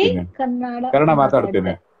ಮಾತಾಡ್ತೀನಿ. ಕನ್ನಡ ಕನ್ನಡ ಮಾತಾಡ್ದೆ.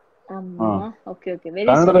 ಮಾತಾಡ್ತೀನಿ. Okay, very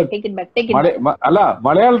ಕನ್ನಡದ sorry. Take it back. ಅಲ್ಲ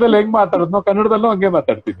ಮಲಯಾಳದಲ್ಲಿ ಹೆಂಗ್ ಮಾತಾಡೋದ್ನೋ ಕನ್ನಡದಲ್ಲೂ ಹಂಗೆ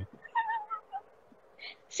ಮಾತಾಡ್ತೀನಿ.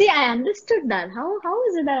 See, I understood that. How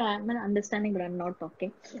is it that I'm understanding but I'm not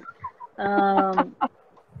talking?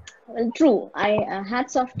 Well, true.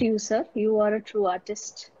 Hats off to you, sir. You are a true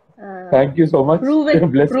artist. Thank you so much. Proven.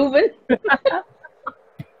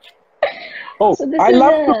 Oh, So this I is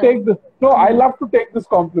love to take this. No, I love to take this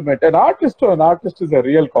compliment. An artist to an artist is a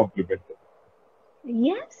real compliment.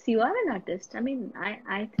 Yes, you are an artist. I mean,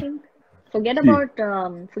 I think forget about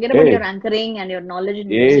your anchoring and your knowledge in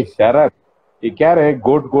music. शरद, ये क्या रहे?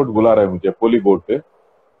 गोट बुला रहा है मुझे, पोली गोट.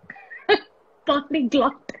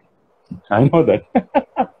 Polyglot. I know that.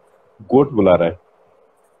 गोट बुला रहा है.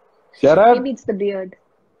 शरद. Maybe it's the beard.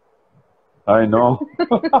 I know.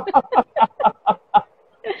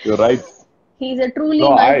 You're right. He's a truly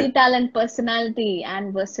multi-talent personality and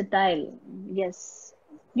versatile. Yes.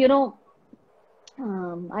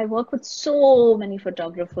 I work with so many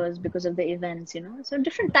photographers because of the events, So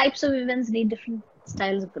different types of events need different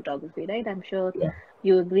styles of photography, right? I'm sure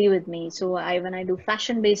you agree with me. So when I do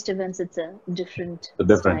fashion-based events, it's a different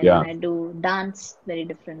style. Yeah. When I do dance, very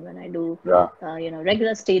different. When I do,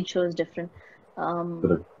 regular stage shows, different.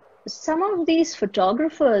 Some of these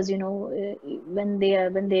photographers, when they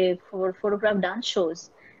photograph dance shows,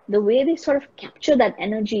 the way they sort of capture that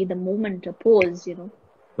energy, the moment, a pose,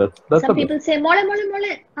 That's some people say, mole,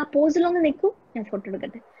 pose along the photo.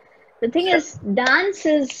 The thing is, dance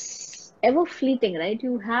is ever fleeting, right?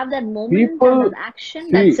 You have that moment and that action,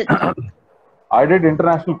 that's it. I did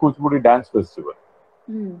International Kuchipudi Dance Festival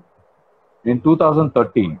in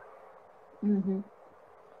 2013.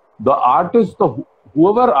 The artist,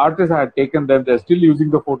 whoever artist had taken them, they're still using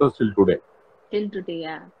the photos till today. Till today,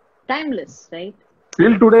 yeah. Timeless, right?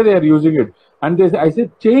 Till today, they are using it. And I said,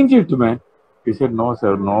 change it, man. He said, no,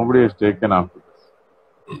 sir, nobody has taken after this.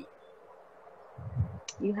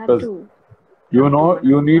 You have to.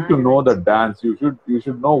 You need to know the dance. You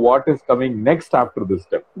should know what is coming next after this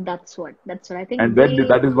step. That's what I think. And then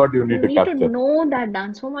that is what you need to capture. You need to know that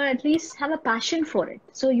dance form, or at least have a passion for it.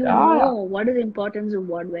 So you know what is the importance of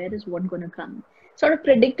where is what going to come. Sort of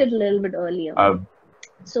predict it a little bit earlier.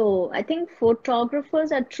 So I think photographers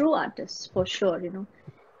are true artists for sure,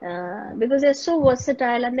 because they're so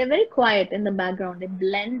versatile and they're very quiet in the background. They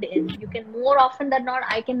blend in. You can more often than not,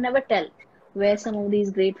 I can never tell where some of these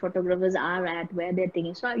great photographers are at, where they're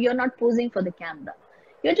taking. So you're not posing for the camera.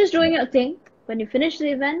 You're just doing your thing. When you finish the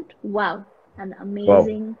event, wow, an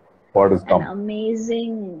amazing,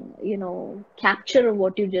 capture of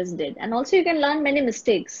what you just did. And also you can learn many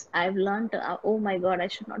mistakes. I've learned, oh my God, I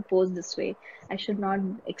should not pose this way. I should not,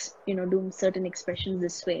 do certain expressions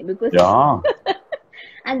this way because.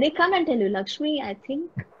 And they come and tell you, Lakshmi, I think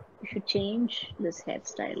you should change this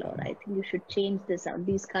hairstyle, or I think you should change this out.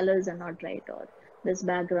 These colors are not right, or this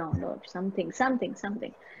background, or something.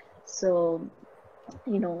 So,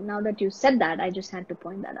 now that you said that, I just had to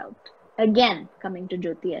point that out. Again, coming to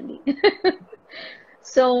Jyoti Ali.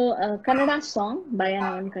 So, Kannada song by a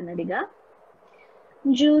non-Kannadiga.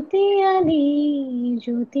 Jyoti Ali,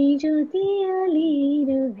 Jyoti Ali,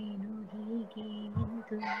 Ruvinu hige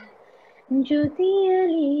nintu. Jyoti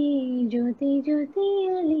Ali, Jyoti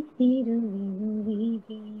Ali, Hiruvinu hige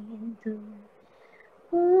nintu.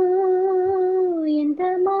 ಎಂತ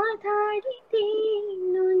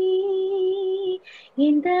ಮಾತಾಡಿತೇನು ನೀ,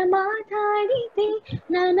 ಎಂತ ಮಾತಾಡಿದೆ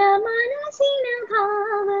ನನ್ನ ಮನಸ್ಸಿನ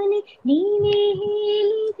ಭಾವನೆ ನೀನೇ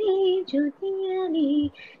ಹೇಳಿದೆ. ಜೊತೆಯಲಿ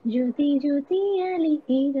ಜೊತೆಯಲಿ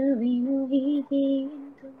ಇರುವೆನು ಹೀಗೆ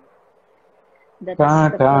ಎಂದು.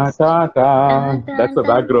 That's the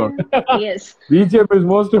background. Yes. BGM is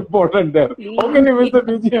most important there. How can you miss the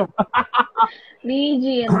BGM?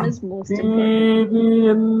 BGM is most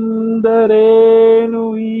important.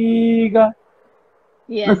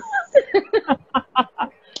 Yes.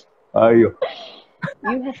 Ayyo.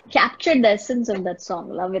 You have captured the essence of that song.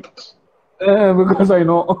 Love it. Because I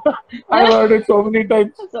know. I've heard it so many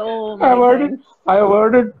times. So I've many heard it. times. I've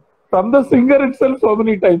heard it from the singer itself so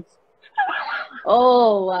many times.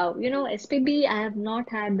 Oh, wow. SPB, I have not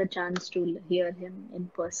had the chance to hear him in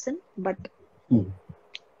person, but Hmm.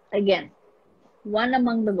 again, one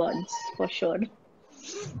among the gods for sure.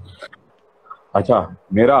 Acha,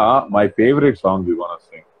 my favorite song you wanna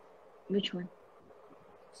sing. Which one?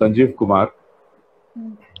 Sanjeev Kumar,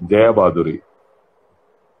 Hmm. Jaya Baduri.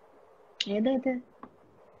 ഏതാ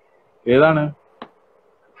ഏതാണ്?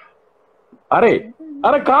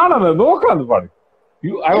 അരെ കാണാതെ നോക്കാന്ന് പാടി.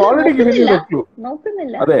 I've already given you the clue.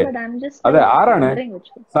 നോക്കുന്നില്ല. അതെ But I'm just അതെ like ആരാണ്? wondering which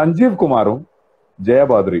one. Sanjeev കുമാറും Jaya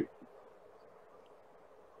ബാദുരി.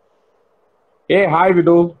 Hey, hi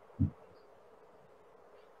Vidu.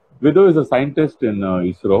 Vidu is a scientist in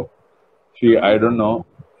ISRO. I don't know.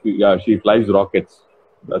 She flies rockets.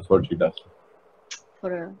 That's what she does.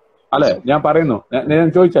 For a അല്ലെ ഞാൻ പറയുന്നു, ഞാൻ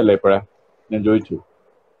ചോദിച്ചല്ലേ ഇപ്പോഴേ, ഞാൻ ചോദിച്ചു.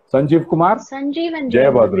 Sanjeev Kumar, Sanjeev and Jaya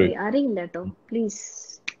Jaya Baduri. Baduri. അറിയില്ല കേട്ടോ. Please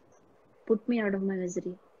put me out of my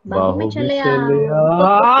misery. Baahubali ചലയാ.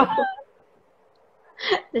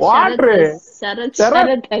 What, Ray?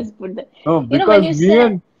 Sharat has put that. No, When because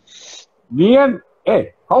you me and hey,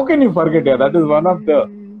 how can you forget? Yeah, that is one of the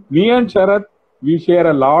me and Sharat. We share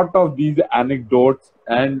a lot of these anecdotes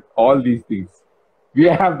and all these things. We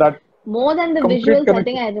have that. More than the complete visuals, I connection.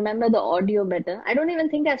 think I remember the audio better. I don't even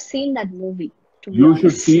think I've seen that movie, to be You honest.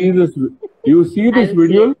 should see this. You see this I will see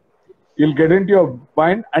video, it. you'll get into your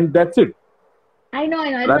mind, and that's it. I know. I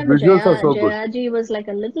That remember visuals are so good. Jayaji was like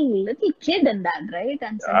a little kid in that, right?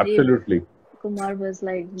 And Sanjeev Absolutely. Kumar was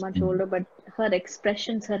like much older, but her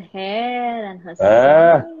expressions, her hair and her Ah,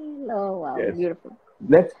 smile. Oh wow, yes. beautiful.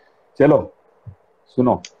 Let's chalo.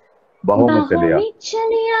 Suno. Bahu mein chaliya. बाहों में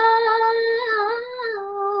चलिया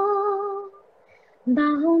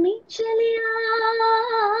बाहों में चलिया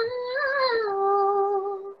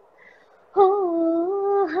हो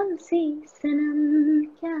हमसे सनम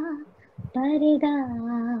क्या पर्दा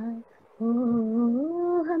हो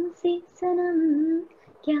हमसे सनम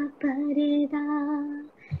क्या पर्दा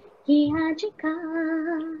ये आज का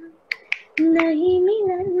नहीं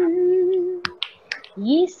मिलन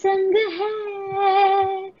ये संग है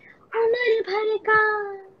उम्र भर का.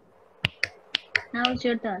 Now it's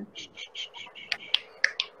your turn.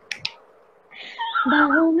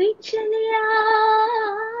 बाहों में चलिया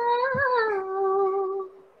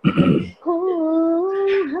हो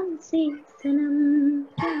हमसे सनम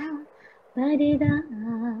क्या पर्दा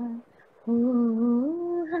हो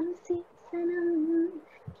हमसे सनम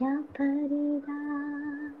क्या पर्दा.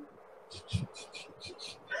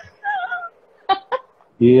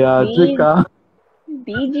 Ye aaj ka.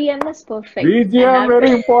 BGM is perfect. BGM very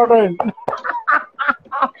important.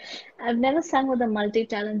 I've never sung with a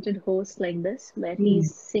multi-talented host like this, where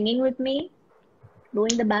he's singing with me,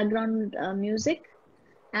 doing the background music,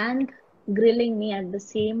 and grilling me at the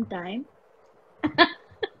same time.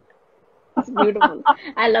 It's beautiful.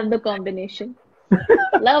 I love the combination.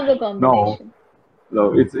 Love the combination.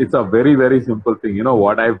 No, it's a very, very simple thing. You know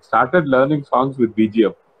what? I've started learning songs with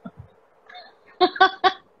BGM.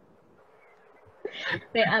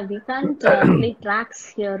 We can't play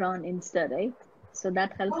tracks here on Insta, right? So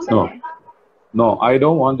that helps a lot. No, I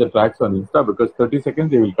don't want the tracks on Insta because 30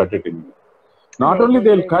 seconds they will cut it in. Not Right, only right,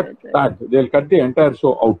 they'll right, cut right, right. that, they'll cut the entire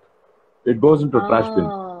show out. It goes into trash bin.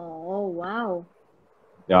 Oh, wow.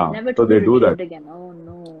 Yeah, Never so to be they do that. retrieved again. Oh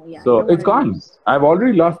no. Yeah, So you don't it's wanna gone. lose. I've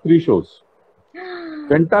already lost 3 shows.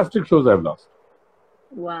 Fantastic shows I've lost.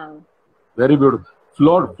 Wow. Very beautiful.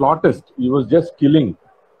 Flautist, he was just killing.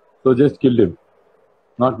 So just killed him.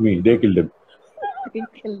 Not me, they killed him. We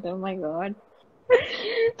killed. Oh my God.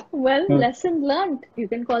 Well, lesson learned. You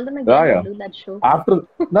can call them again Yeah, yeah. and do that show. After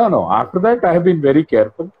that I have been very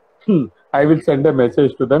careful. I will send a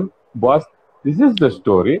message to them, boss, this is the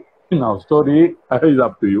story. Now story is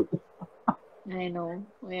up to you. I know.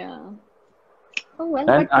 Yeah. Oh well,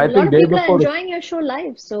 And but I a think lot of day people are before- enjoying your show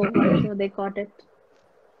live, so I'm sure they caught it.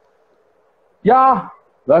 Yeah,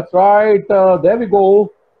 that's right. There we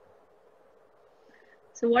go.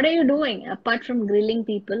 So what are you doing apart from grilling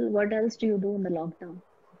people? What else do you do in the lockdown?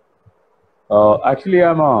 Actually,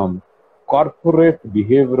 I'm a corporate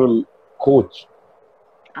behavioral coach.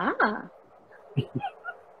 Ah,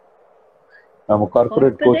 I'm a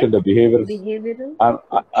corporate coach in the behavioral.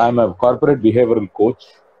 behavioral. I'm a corporate behavioral coach.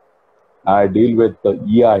 I deal with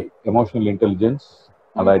EI, emotional intelligence,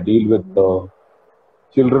 and I deal with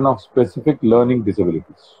children of specific learning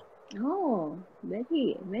disabilities. Oh,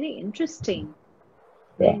 very, very interesting.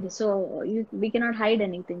 Yeah. So we cannot hide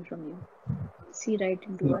anything from you. see right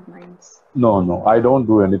into our minds. No, I don't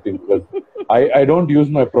do anything because I don't use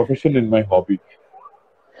my profession in my hobby.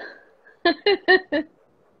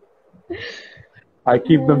 I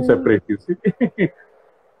keep them separate, you see.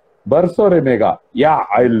 Barsore Mega. Yeah,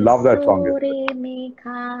 I love that song as well. Barisore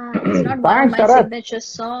Mekha. It's not one of Thanks, my Sharat. signature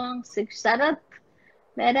songs. Sharat,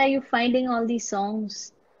 where are you finding all these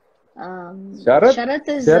songs? Sharat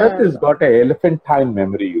is Sharat has got an elephantine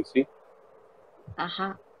memory, you see.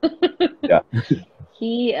 aha. Yeah.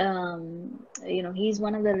 He he's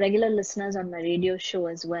one of the regular listeners on my radio show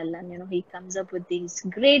as well, and he comes up with these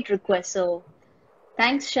great requests. So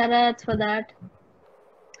thanks, Sharat, for that.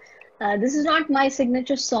 This is not my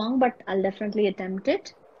signature song, but I'll definitely attempt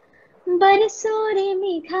it. Barisore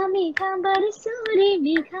Mekha Mekha, Barisore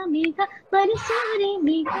Mekha Mekha, Barisore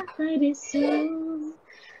Mekha Bariso.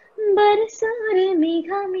 Barisore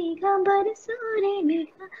Mekha Mekha, Barisore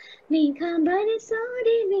Mekha Mekha,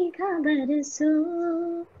 Barisore Mekha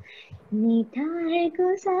Bariso. मीठा है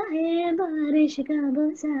कोसा है बारिश का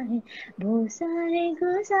बोसा है कोसा है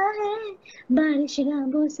बारिश का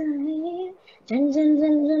बोसा है चल चल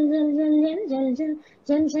चल चल चल चल चल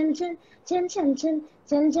चल चल चल चल चल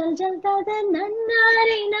चल चल चल ताता नन्ना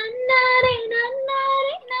रे नन्ना रे नन्ना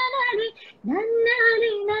रे नन्ना रे नन्ना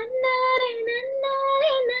रे नन्ना रे नन्ना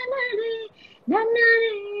रे नन्ना रे नन्ना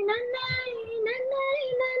रे नन्ना रे नन्ना रे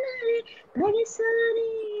नन्ना रे बरसोरे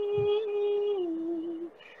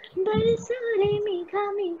बरसोरे मेघा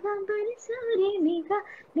मेघा बरसोरे मेघा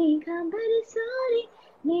मेघा बरसोरे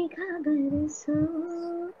मेघा बरसो.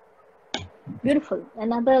 Beautiful.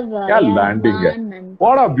 Another landing है. and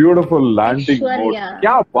What a beautiful landing note.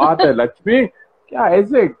 क्या बात है लक्ष्मी. क्या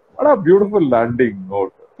ऐसे. What a beautiful landing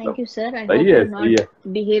note. Thank you, sir. I hope you're not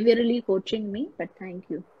behaviorally coaching me, but thank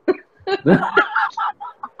you.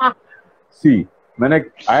 See,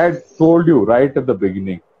 I had told you right at the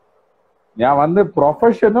beginning. ഞാൻ വന്ന്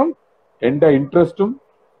പ്രൊഫഷനും എന്റെ ഇൻട്രസ്റ്റും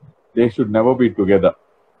they should never be together.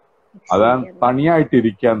 അതാണ്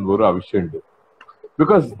തനിയായിട്ടിരിക്കാൻ ഒരു ആവശ്യമുണ്ട്.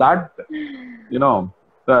 Because that,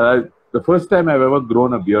 the first time I've ever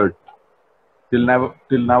grown a beard. Till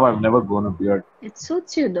now I've never grown a beard. It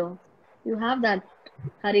suits you though. You have that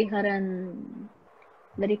Hariharan,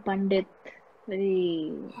 very Pandit,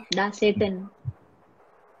 very Dasetan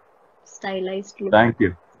stylized look. Thank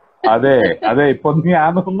you. അതെ ഇപ്പൊ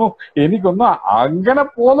എനിക്കൊന്നും അങ്ങനെ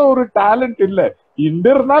പോലെ ഒരു talent ഇല്ല.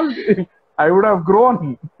 Internal I would have grown.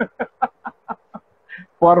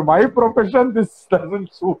 For my profession, this doesn't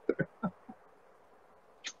suit.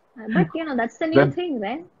 But that's the new thing,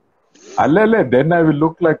 right? Then I will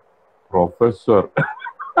look like professor.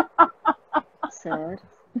 Sir.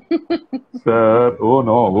 Sir, oh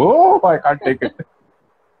no, I can't take it.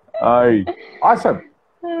 Awesome.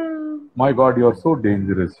 My God, you're so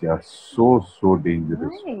dangerous, yeah. So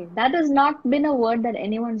dangerous. Right. That has not been a word that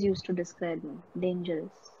anyone's used to describe me.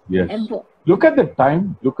 Dangerous. Yes. Ever. Look at the time.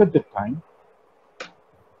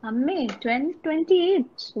 Amme,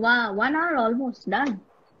 28. Wow, 1 hour almost done.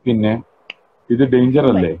 Pinne, is it danger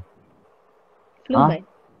alle? Flew by.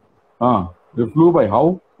 You flew by. How?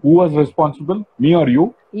 Who was responsible? Me or you?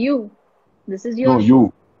 You. This is your. No, you.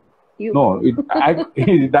 No,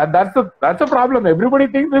 that's the problem. Everybody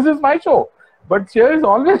thinks this is my show, but share is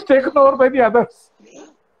always taken over by the others.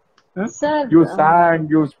 Sir, you sang,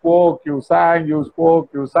 you spoke, you sang, you spoke,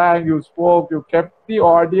 you sang, you spoke. You kept the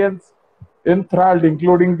audience enthralled,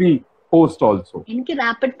 including the host also. Inki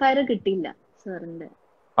rapid fire kittilla, sir.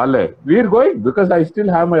 Alle, we're going because I still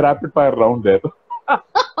have my rapid fire round there.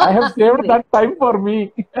 I have saved that time for me.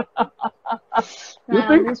 I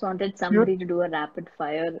always wanted somebody to do a rapid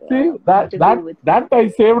fire. See, that I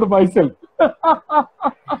saved myself.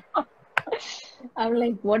 I'm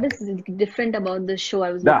like, what is different about this show?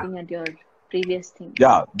 I was looking at your previous things.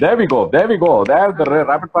 Yeah, there we go. There the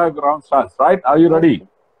rapid fire round starts, right? Are you ready?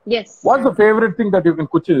 Yes. What's the favorite thing that you can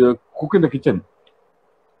cook in the kitchen?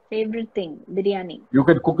 Favorite thing? Biryani. You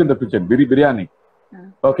can cook in the kitchen. Biryani.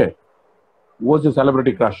 Okay. What's your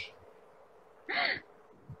celebrity crush?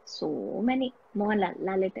 So many. Mohanlal,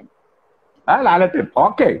 Lalatin. Lalatin.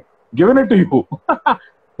 Okay. Giving it to you.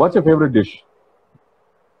 What's your favorite dish?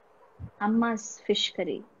 Amma's fish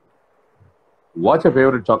curry. What's your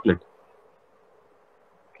favorite chocolate?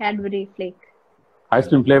 Cadbury flake. Ice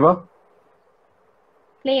cream flavor?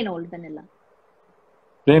 Plain old vanilla.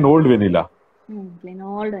 Plain old vanilla. Plain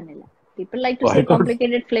old vanilla. People like to say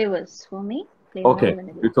complicated flavors. For me, plain old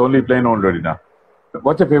vanilla. It's only plain old vanilla.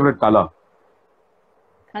 What's your favorite color?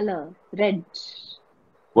 Color red.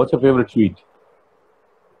 What's your favorite sweet?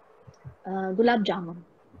 Gulab jamun.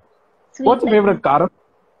 What's your favorite karam?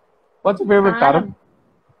 What's your favorite karam?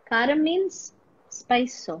 Karam means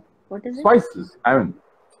spice. So What is it? Spices. I mean,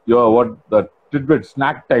 what the tidbit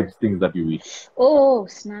snack types things that you eat. Oh,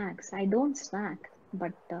 snacks. I don't snack,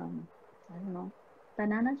 but I don't know.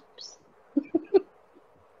 Banana chips.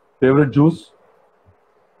 Favorite juice?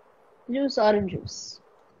 Juice, orange juice.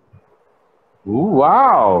 Ooh,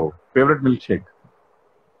 wow. Favorite milkshake?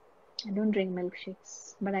 I don't drink milkshakes,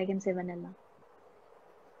 but I can say vanilla.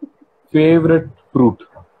 Favorite fruit?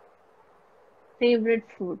 Favorite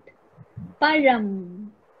fruit? Param.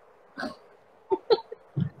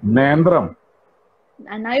 Nendram.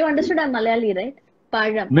 And now you understood I'm Malayali, right?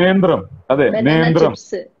 Param. Nendram. Ade, Banana Nendram. chips.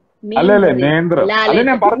 Alle, Nendram. Alle,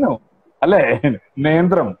 ഞാൻ പറഞ്ഞു. Alle,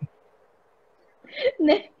 Nendram.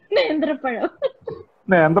 നേന്ത്രപ്പഴം.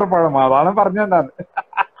 നേന്ത്രപ്പഴം അതാണ് പറഞ്ഞത്.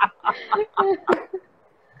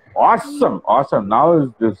 Awesome. Now is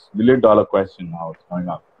this $1 million question now it's coming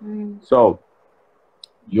up. So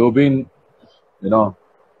you've been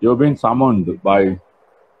summoned by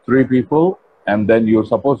 3 people and then you're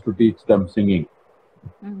supposed to teach them singing.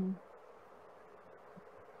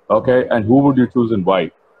 Okay, and who would you choose and why?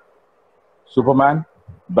 Superman,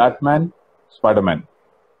 Batman, Spider-Man.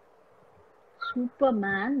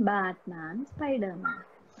 Superman, Batman, Spider-Man.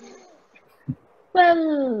 Well,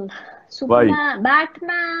 Superman,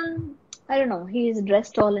 Batman, I don't know. He is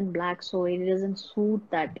dressed all in black, so it doesn't suit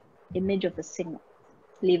that image of a singer.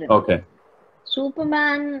 Leave him. Okay.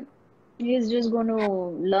 Superman, he's just going to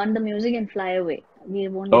learn the music and fly away. We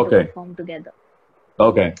won't need to perform together.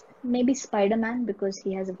 Okay. Maybe Spider-Man because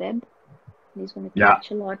he has a web. He's going to catch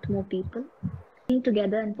a lot more people. Sing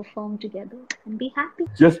together and perform together and be happy.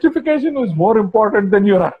 Justification is more important than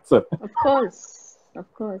your answer. Of course.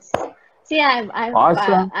 See,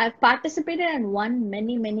 I've participated and won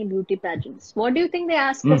many beauty pageants. What do you think they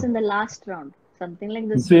asked us in the last round? Something like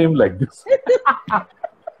this. Same like this.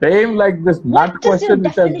 Same like this. Not question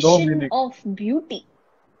which has no meaning. Of beauty.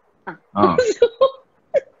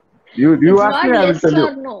 You ask me, I will tell you.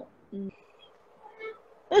 Or no.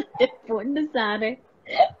 പൊന്ന് സാറേ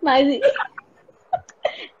മതി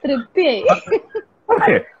തൃപ്തിയായി.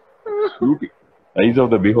 Beauty. Eyes of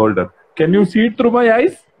the beholder. Can you see it through my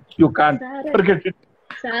eyes? You can't. Forget it.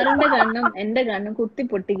 സാറിന്റെ കണ്ണും എന്റെ കണ്ണും കുത്തി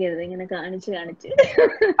പൊട്ടിക്കരുത് ഇങ്ങനെ കാണിച്ച്.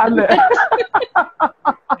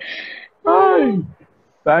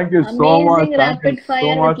 Thank you so much. Amazing rapid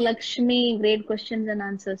fire with Lakshmi. Great questions and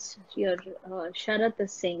answers. Your Sharath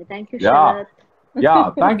is saying. Thank you, Sharath. Yeah,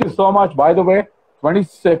 thank you so much. By the way,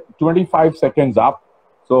 25 seconds up.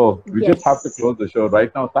 So we just have to close the show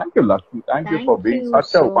right now. Thank you, Lakshmi. Thank you for being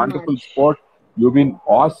such a wonderful sport. You've been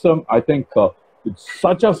awesome. I think it's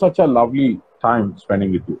such a lovely time spending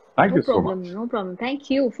with you. Thank you so much. No problem. Thank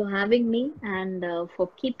you for having me and for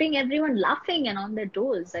keeping everyone laughing and on their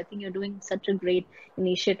toes. I think you're doing such a great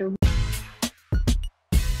initiative.